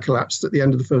Empire collapsed at the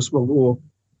end of the First World War.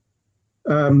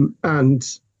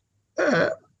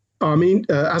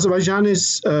 Azerbaijan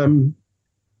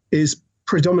is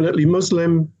predominantly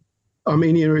Muslim.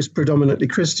 Armenia is predominantly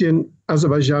Christian.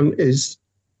 Azerbaijan is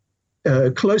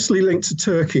closely linked to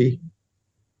Turkey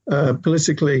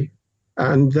politically.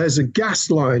 And there's a gas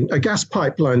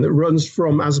pipeline that runs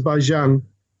from Azerbaijan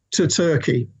to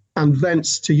Turkey and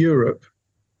thence to Europe.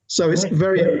 So it's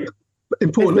very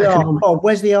important.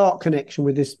 Where's the art connection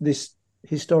with this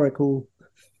historical?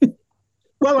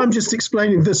 Well, I'm just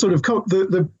explaining the sort of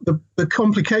the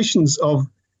complications of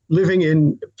living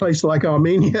in a place like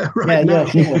Armenia now.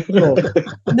 Yeah, sure.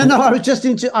 No. I was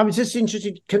just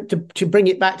interested to bring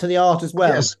it back to the art as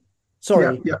well. Yes.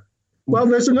 Sorry. Yeah. Well,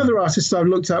 there's another artist I've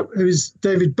looked at who is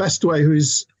David Bestway, who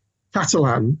is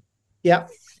Catalan. Yeah.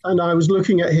 And I was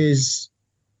looking at his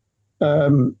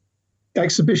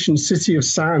exhibition City of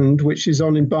Sand, which is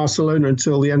on in Barcelona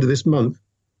until the end of this month.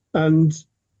 And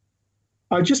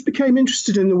I just became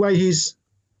interested in the way he's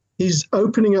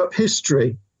opening up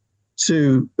history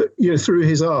to, through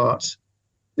his art.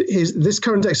 This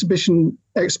current exhibition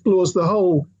explores the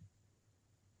whole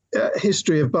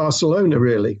history of Barcelona,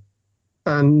 really,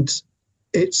 and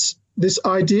it's this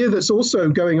idea that's also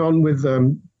going on with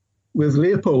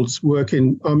Leopold's work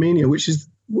in Armenia, which is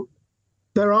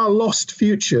there are lost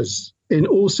futures in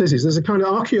all cities. There's a kind of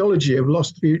archaeology of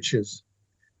lost futures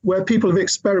where people have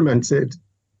experimented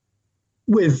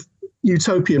with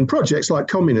utopian projects like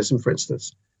communism, for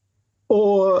instance,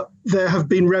 or there have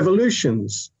been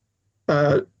revolutions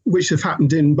which have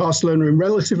happened in Barcelona in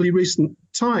relatively recent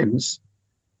times,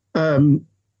 and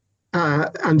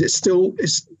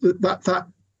that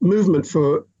movement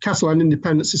for Catalan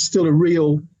independence is still a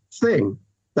real thing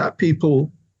that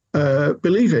people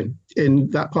believe in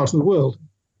that part of the world.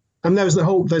 And there's the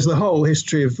whole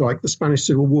history of like the Spanish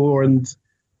Civil War and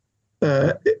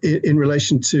in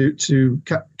relation to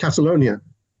Catalonia.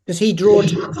 Does he draw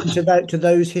to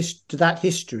that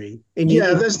history in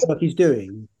what he's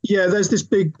doing? Yeah, there's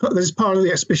part of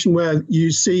the exhibition where you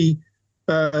see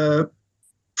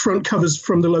front covers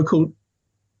from the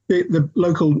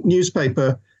local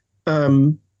newspaper,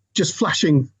 just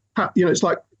flashing. It's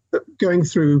like going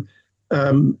through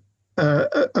a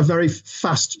very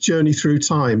fast journey through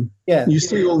time. Yeah, you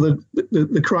see all the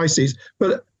crises,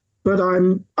 but I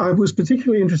am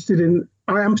particularly interested in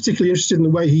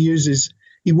the way he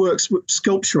works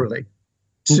sculpturally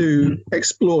to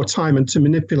explore time and to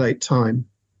manipulate time.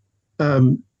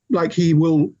 Like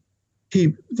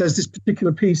there's this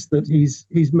particular piece that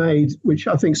he's made, which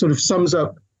I think sort of sums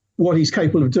up what he's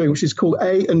capable of doing, which is called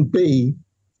A and B,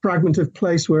 fragment of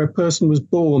place where a person was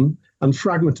born and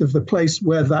fragment of the place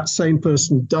where that same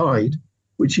person died,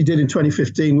 which he did in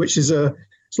 2015, which is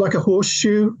it's like a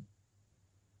horseshoe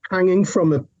hanging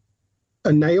from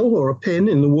a nail or a pin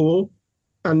in the wall.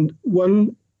 And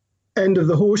one end of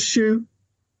the horseshoe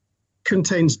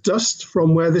contains dust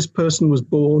from where this person was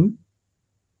born,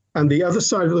 and the other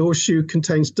side of the horseshoe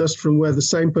contains dust from where the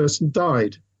same person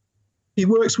died. He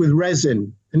works with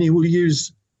resin, and he will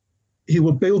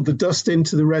build the dust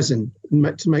into the resin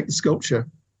to make the sculpture,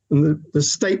 and the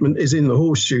statement is in the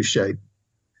horseshoe shape.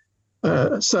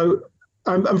 So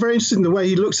I'm very interested in the way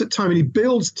he looks at time, and he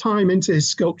builds time into his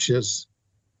sculptures.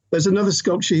 There's another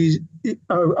sculpture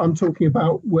I'm talking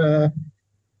about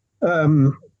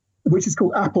which is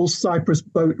called Apple Cypress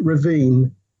Boat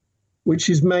Ravine, which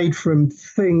is made from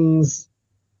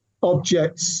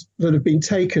objects that have been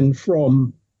taken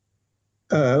from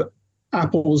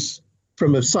apples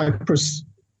from a cypress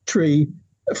tree,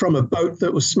 from a boat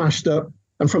that was smashed up,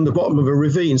 and from the bottom of a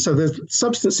ravine. So there's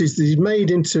substances that he's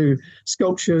made into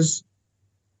sculptures.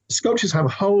 Sculptures have a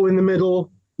hole in the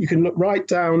middle. You can look right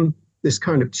down this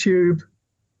kind of tube,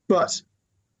 but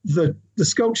the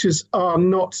sculptures are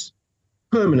not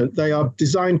permanent. They are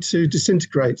designed to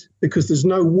disintegrate because there's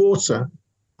no water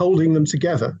holding them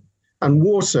together. And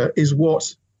water is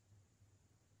what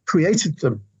created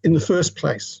them in the first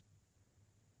place.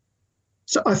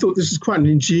 So I thought this was quite an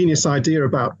ingenious idea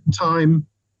about time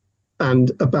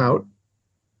and about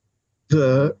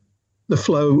the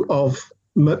flow of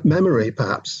memory,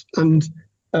 perhaps. And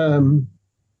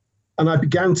I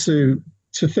began to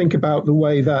think about the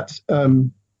way that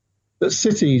that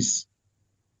cities,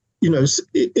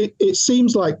 it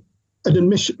seems like an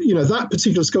admission. That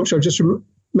particular sculpture I just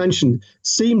mentioned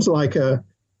seems like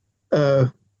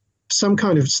some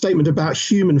kind of statement about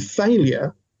human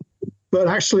failure, but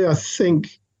actually I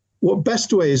think what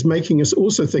Bestway is making us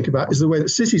also think about is the way that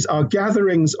cities are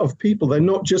gatherings of people. They're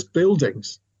not just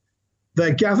buildings.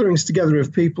 They're gatherings together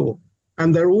of people,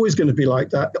 and they're always going to be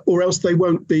like that, or else they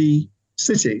won't be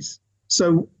cities.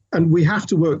 So, and we have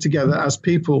to work together as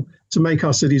people to make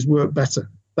our cities work better.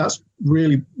 That's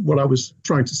really what I was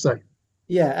trying to say.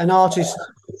 Yeah, and artists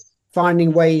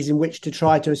finding ways in which to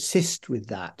try to assist with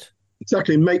that.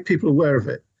 Exactly, and make people aware of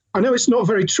it. I know it's not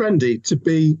very trendy to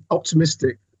be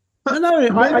optimistic. I'm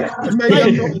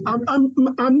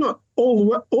not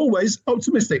always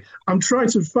optimistic. I'm trying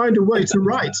to find a way to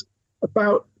write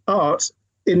about art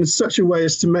in such a way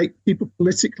as to make people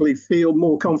politically feel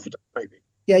more confident, maybe.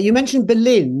 Yeah, you mentioned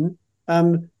Berlin.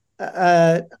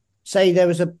 Say there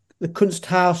was the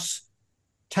Kunsthaus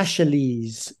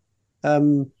Tascheles,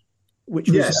 which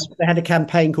was they had a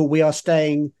campaign called "We Are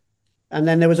Staying," and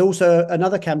then there was also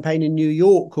another campaign in New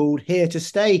York called "Here to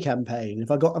Stay" campaign. Have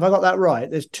I got that right?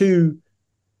 There's two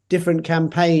different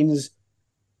campaigns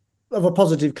of a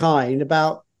positive kind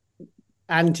about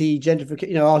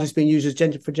anti-gentrification. Artists being used as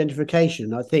for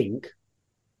gentrification. I think.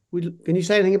 Can you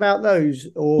say anything about those?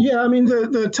 Or yeah, I mean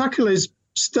the Tacheles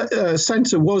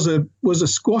Centre was a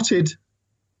squatted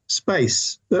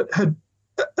space that had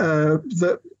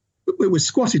that it was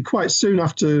squatted quite soon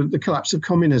after the collapse of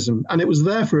communism, and it was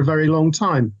there for a very long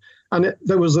time. And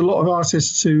there was a lot of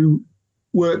artists who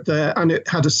worked there, and it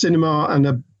had a cinema and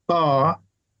a bar,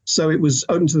 so it was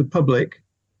open to the public.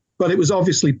 But it was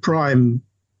obviously prime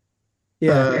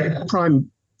space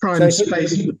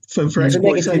for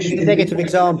exploitation. The negative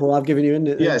example I've given you, isn't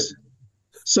it? Yes.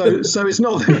 So it's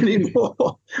not there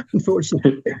anymore,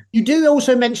 unfortunately. You do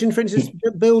also mention, for instance,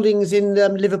 buildings in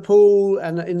Liverpool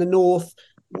and in the north,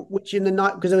 which in the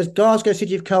night, because there was Glasgow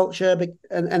City of Culture,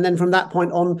 and then from that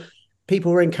point on,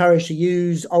 people were encouraged to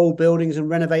use old buildings and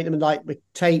renovate them, like with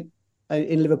Tate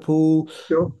in Liverpool.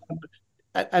 Sure.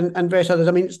 And various others.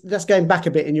 I mean, that's going back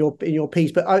a bit in your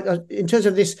piece, but in terms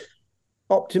of this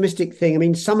optimistic thing, I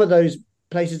mean, some of those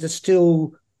places are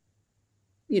still,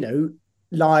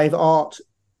 live art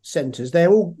centres.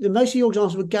 Most of your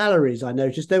examples were galleries. I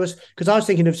noticed there was, because I was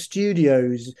thinking of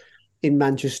studios in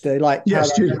Manchester, like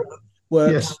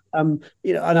Works, and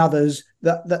others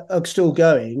that are still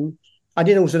going. I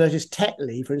did also notice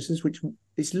Tetley, for instance, which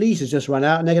its lease has just run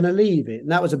out and they're going to leave it. And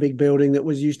that was a big building that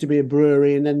was used to be a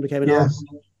brewery and then became an art.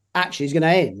 Actually, is going to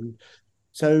end.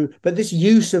 So, but this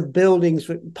use of buildings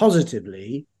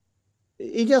positively,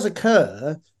 it does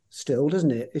occur still,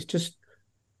 doesn't it? It's just.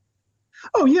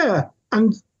 Oh, yeah.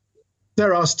 And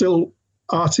there are still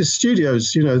artist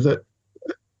studios, that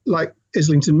like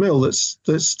Islington Mill, that's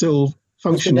still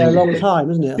functioning. It's been there a long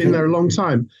time, isn't it? Been there a long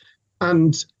time.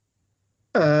 And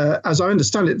as I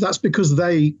understand it, that's because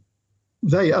they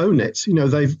own it.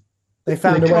 They've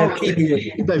found a way of keeping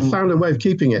it. They've found a way of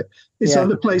keeping it. It's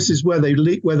other places where they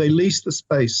lease the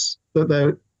space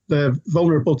that they're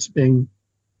vulnerable to being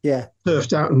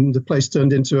turfed out and the place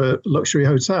turned into a luxury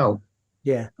hotel.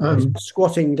 Yeah,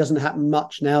 squatting doesn't happen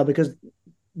much now because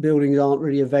buildings aren't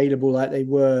really available like they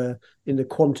were in the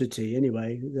quantity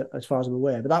anyway, as far as I'm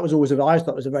aware. But that was always I thought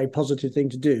it was a very positive thing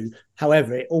to do.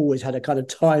 However, it always had a kind of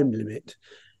time limit.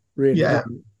 Really. Yeah.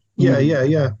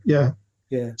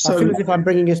 So, I feel as if I'm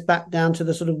bringing us back down to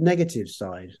the sort of negative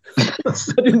side. I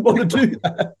didn't want to do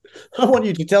that. I want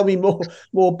you to tell me more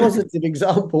positive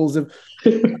examples of.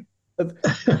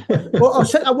 Well, I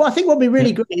think what would be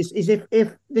really good is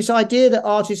if this idea that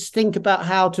artists think about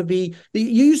how to be. You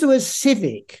use the word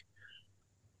civic.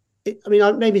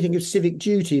 I made me think of civic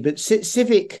duty, but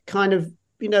civic kind of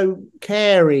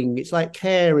caring. It's like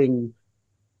caring.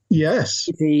 Yes,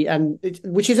 and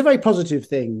which is a very positive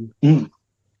thing. Mm.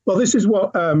 Well, this is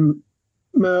what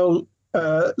Merle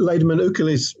Lederman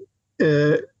Ukeles,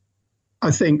 I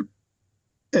think,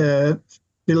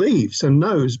 believes and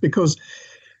knows, because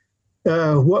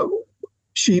what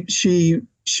she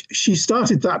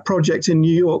started that project in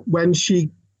New York when she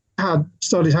had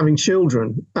started having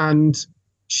children, and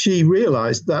she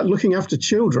realized that looking after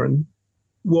children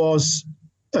was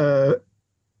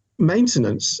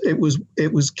maintenance. It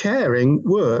was caring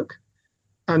work,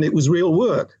 and it was real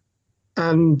work.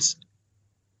 And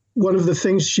one of the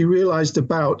things she realized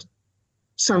about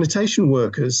sanitation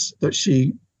workers that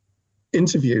she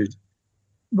interviewed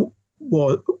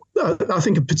was, I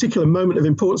think, a particular moment of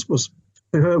importance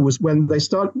for her was when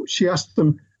she asked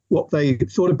them what they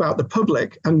thought about the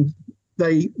public, and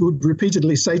they would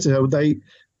repeatedly say to her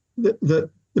that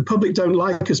the public don't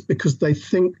like us because they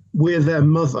think we're their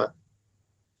mother.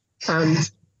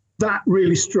 And that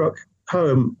really struck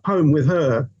home with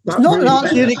her. It's not really an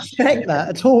answer you'd expect that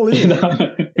at all, is it?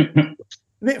 A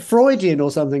bit Freudian or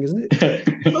something, isn't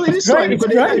it? Well, it is slightly,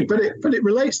 but it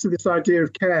relates to this idea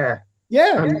of care.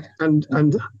 Yeah. And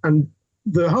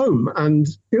the home and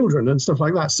children and stuff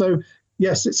like that. So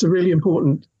yes, it's a really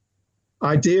important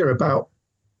idea about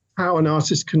how an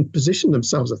artist can position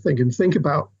themselves, I think, and think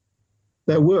about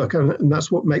their work, and that's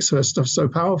what makes her stuff so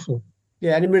powerful.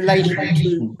 Yeah, and in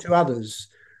relation to others.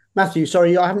 Matthew,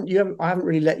 sorry, I haven't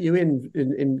really let you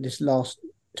in this last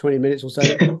 20 minutes or so.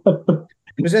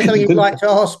 Was there something you'd like to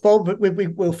ask, Bob?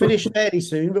 We'll finish fairly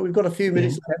soon, but we've got a few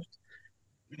minutes left.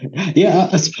 Yeah,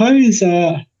 I suppose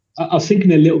I was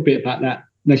thinking a little bit about that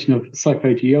notion of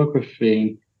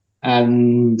psychogeography,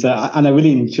 and I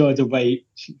really enjoyed the way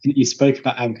you spoke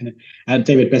about kind of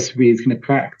David Bessery's kind of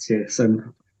practice, and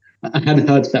I hadn't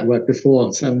heard of that work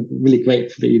before, so I'm really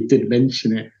grateful that you did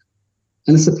mention it.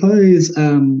 And I suppose,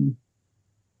 I'm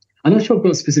not sure I've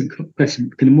got a specific question,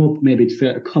 kind of more maybe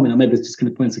for a comment, or maybe it's just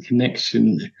kind of points of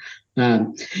connection.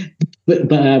 But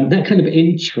that kind of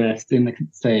interest in,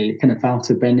 say, kind of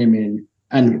Walter Benjamin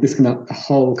and this kind of the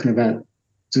whole kind of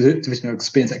divisional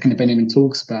experience that kind of Benjamin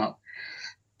talks about,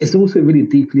 it's also really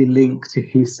deeply linked to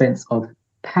his sense of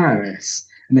Paris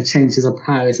and the changes of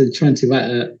Paris, and trying to write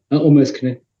an almost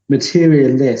kind of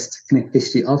materialist kind of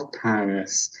history of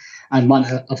Paris and one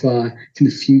of our kind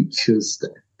of futures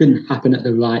that didn't happen at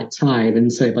the right time.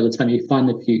 And so by the time you find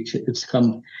the future, it's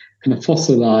become kind of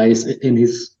fossilized in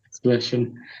his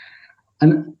expression.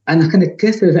 And I kind of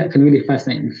guess there's that kind of really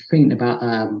fascinating thing about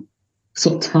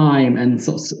sort of time and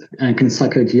sort of and kind of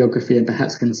psychogeography and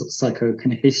perhaps kind of sort of psycho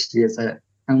kind of history as a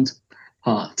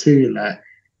counterpart to that,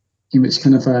 in which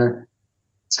kind of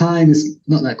time is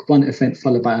not like one event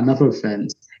followed by another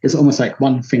event. It's almost like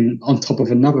one thing on top of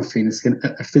another thing. It's kind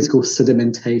of a physical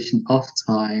sedimentation of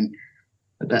time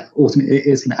that ultimately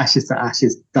is kind of ashes to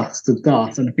ashes, dust to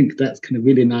dust. And I think that's kind of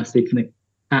really nicely kind of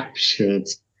captured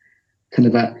kind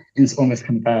of it's almost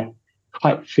kind of a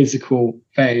quite physical,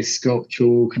 very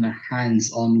sculptural, kind of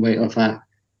hands-on way of I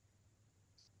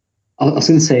was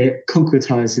going to say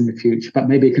concretizing the future, but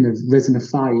maybe kind of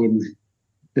resinifying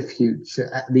the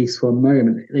future, at least for a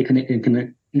moment. They can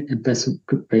in best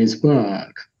ways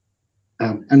work.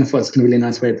 And I thought it's a really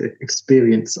nice way to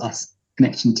experience us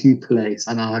connection to place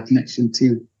and our connection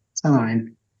to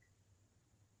time.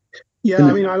 Yeah,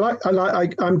 I mean,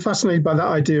 I'm fascinated by that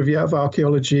idea of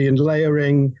archaeology and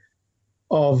layering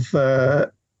of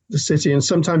the city. And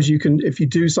sometimes you can, if you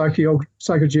do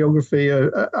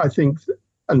psychogeography, I think,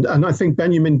 and I think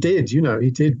Benjamin did,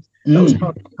 he did, that was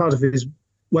part of his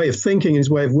way of thinking, his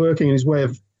way of working, and his way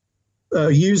of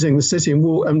using the city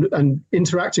and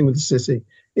interacting with the city,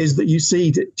 is that you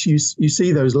see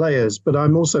those layers. But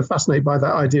I'm also fascinated by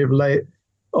that idea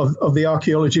of the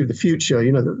archaeology of the future.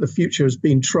 That the future has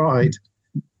been tried,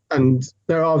 and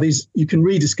there are these. You can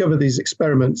rediscover these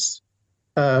experiments,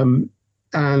 and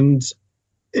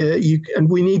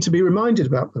we need to be reminded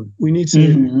about them. We need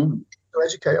to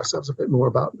educate ourselves a bit more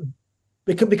about them.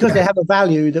 Because they have a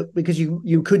value, that because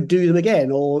you could do them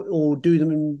again or do them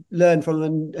and learn from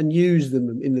them and use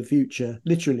them in the future,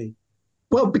 literally.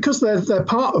 Well, because they're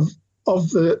part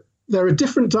of there are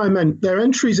different they're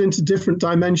entries into different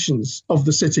dimensions of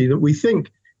the city that we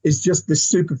think is just this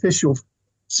superficial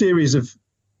series of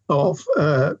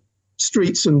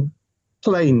streets and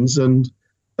planes and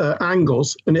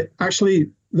angles, and it actually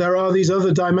there are these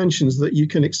other dimensions that you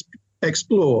can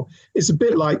explore. It's a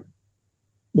bit like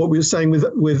what we were saying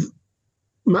with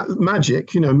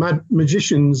magic.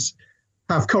 Magicians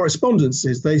have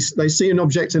correspondences. They see an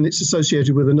object and it's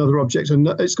associated with another object, and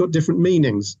it's got different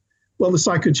meanings. Well, the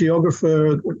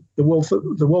psychogeographer,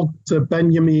 the Walter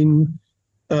Benjamin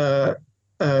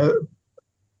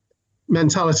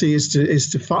mentality is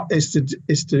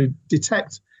to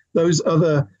detect those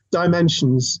other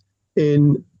dimensions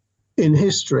in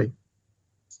history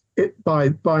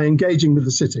by engaging with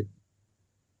the city.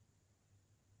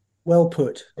 Well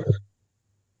put.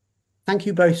 Thank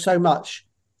you both so much.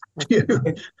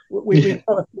 We're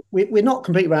not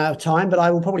completely out of time, but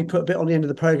I will probably put a bit on the end of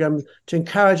the programme to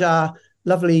encourage our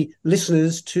lovely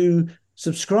listeners to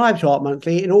subscribe to Art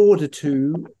Monthly in order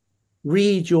to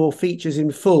read your features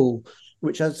in full,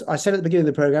 which, as I said at the beginning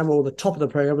of the programme, or the top of the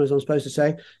programme, as I'm supposed to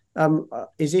say,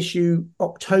 is issue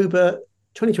October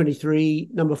 2023,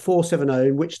 number 470,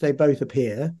 in which they both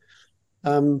appear.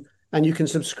 And you can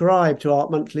subscribe to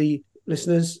Art Monthly,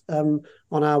 listeners, on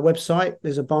our website.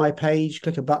 There's a buy page,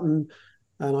 click a button,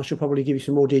 and I shall probably give you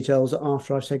some more details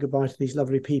after I've said goodbye to these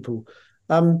lovely people.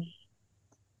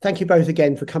 Thank you both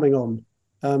again for coming on.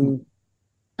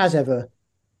 As ever,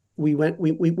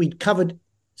 we covered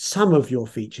some of your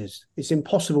features. It's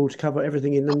impossible to cover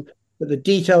everything in them, but the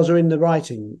details are in the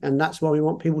writing, and that's what we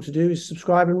want people to do, is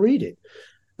subscribe and read it.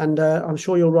 And I'm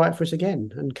sure you'll write for us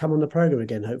again and come on the programme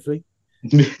again, hopefully.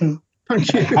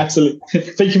 Thank you. Absolutely.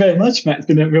 Thank you very much, Matt. It's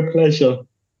been a real pleasure.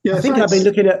 Yeah, I think I've been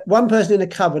looking at one person in a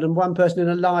cupboard and one person in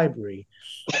a library.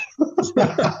 I'm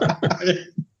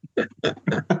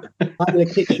in a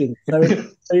kitchen. So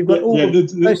you've got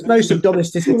most of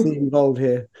domesticity involved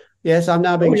here. Yes, I'm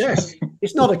now being... yes.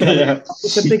 It's not a cupboard. Yeah.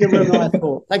 It's a bigger room than I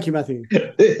thought. Thank you, Matthew.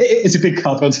 It's a big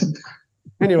cupboard.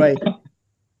 Anyway,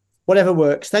 whatever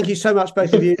works. Thank you so much,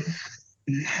 both of you.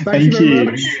 Thank you very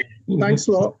much. Thanks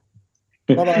a lot.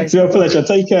 Bye-bye. It's a pleasure.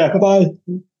 Take care. Bye-bye.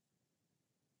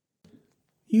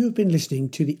 You have been listening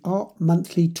to the Art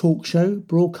Monthly talk show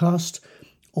broadcast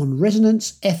on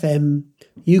Resonance FM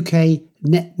UK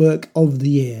Network of the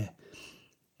Year.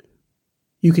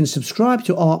 You can subscribe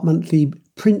to Art Monthly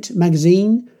print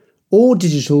magazine or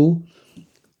digital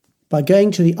by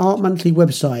going to the Art Monthly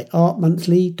website,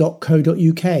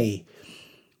 artmonthly.co.uk.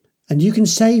 And you can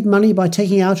save money by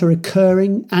taking out a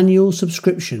recurring annual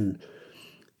subscription,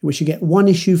 which you get one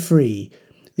issue free.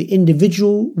 The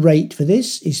individual rate for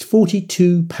this is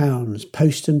 £42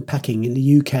 post and packing in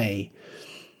the UK.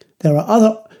 There are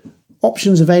other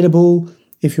options available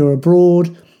if you're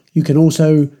abroad. You can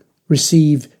also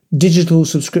receive digital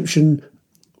subscription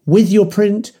with your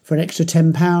print for an extra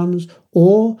 £10,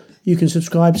 or you can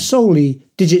subscribe solely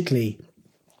digitally.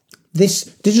 This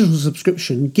digital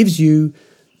subscription gives you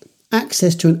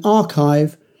access to an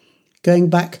archive going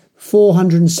back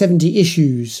 470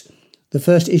 issues. The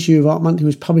first issue of Art Monthly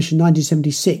was published in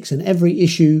 1976, and every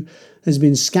issue has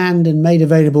been scanned and made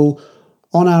available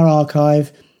on our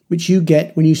archive, which you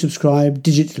get when you subscribe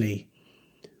digitally.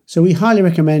 So we highly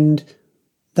recommend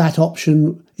that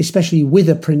option, especially with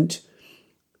a print,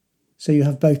 so you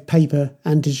have both paper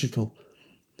and digital.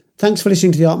 Thanks for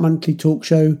listening to the Art Monthly talk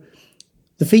show.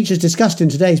 The features discussed in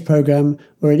today's programme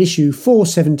were in issue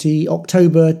 470,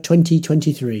 October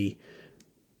 2023.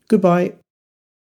 Goodbye.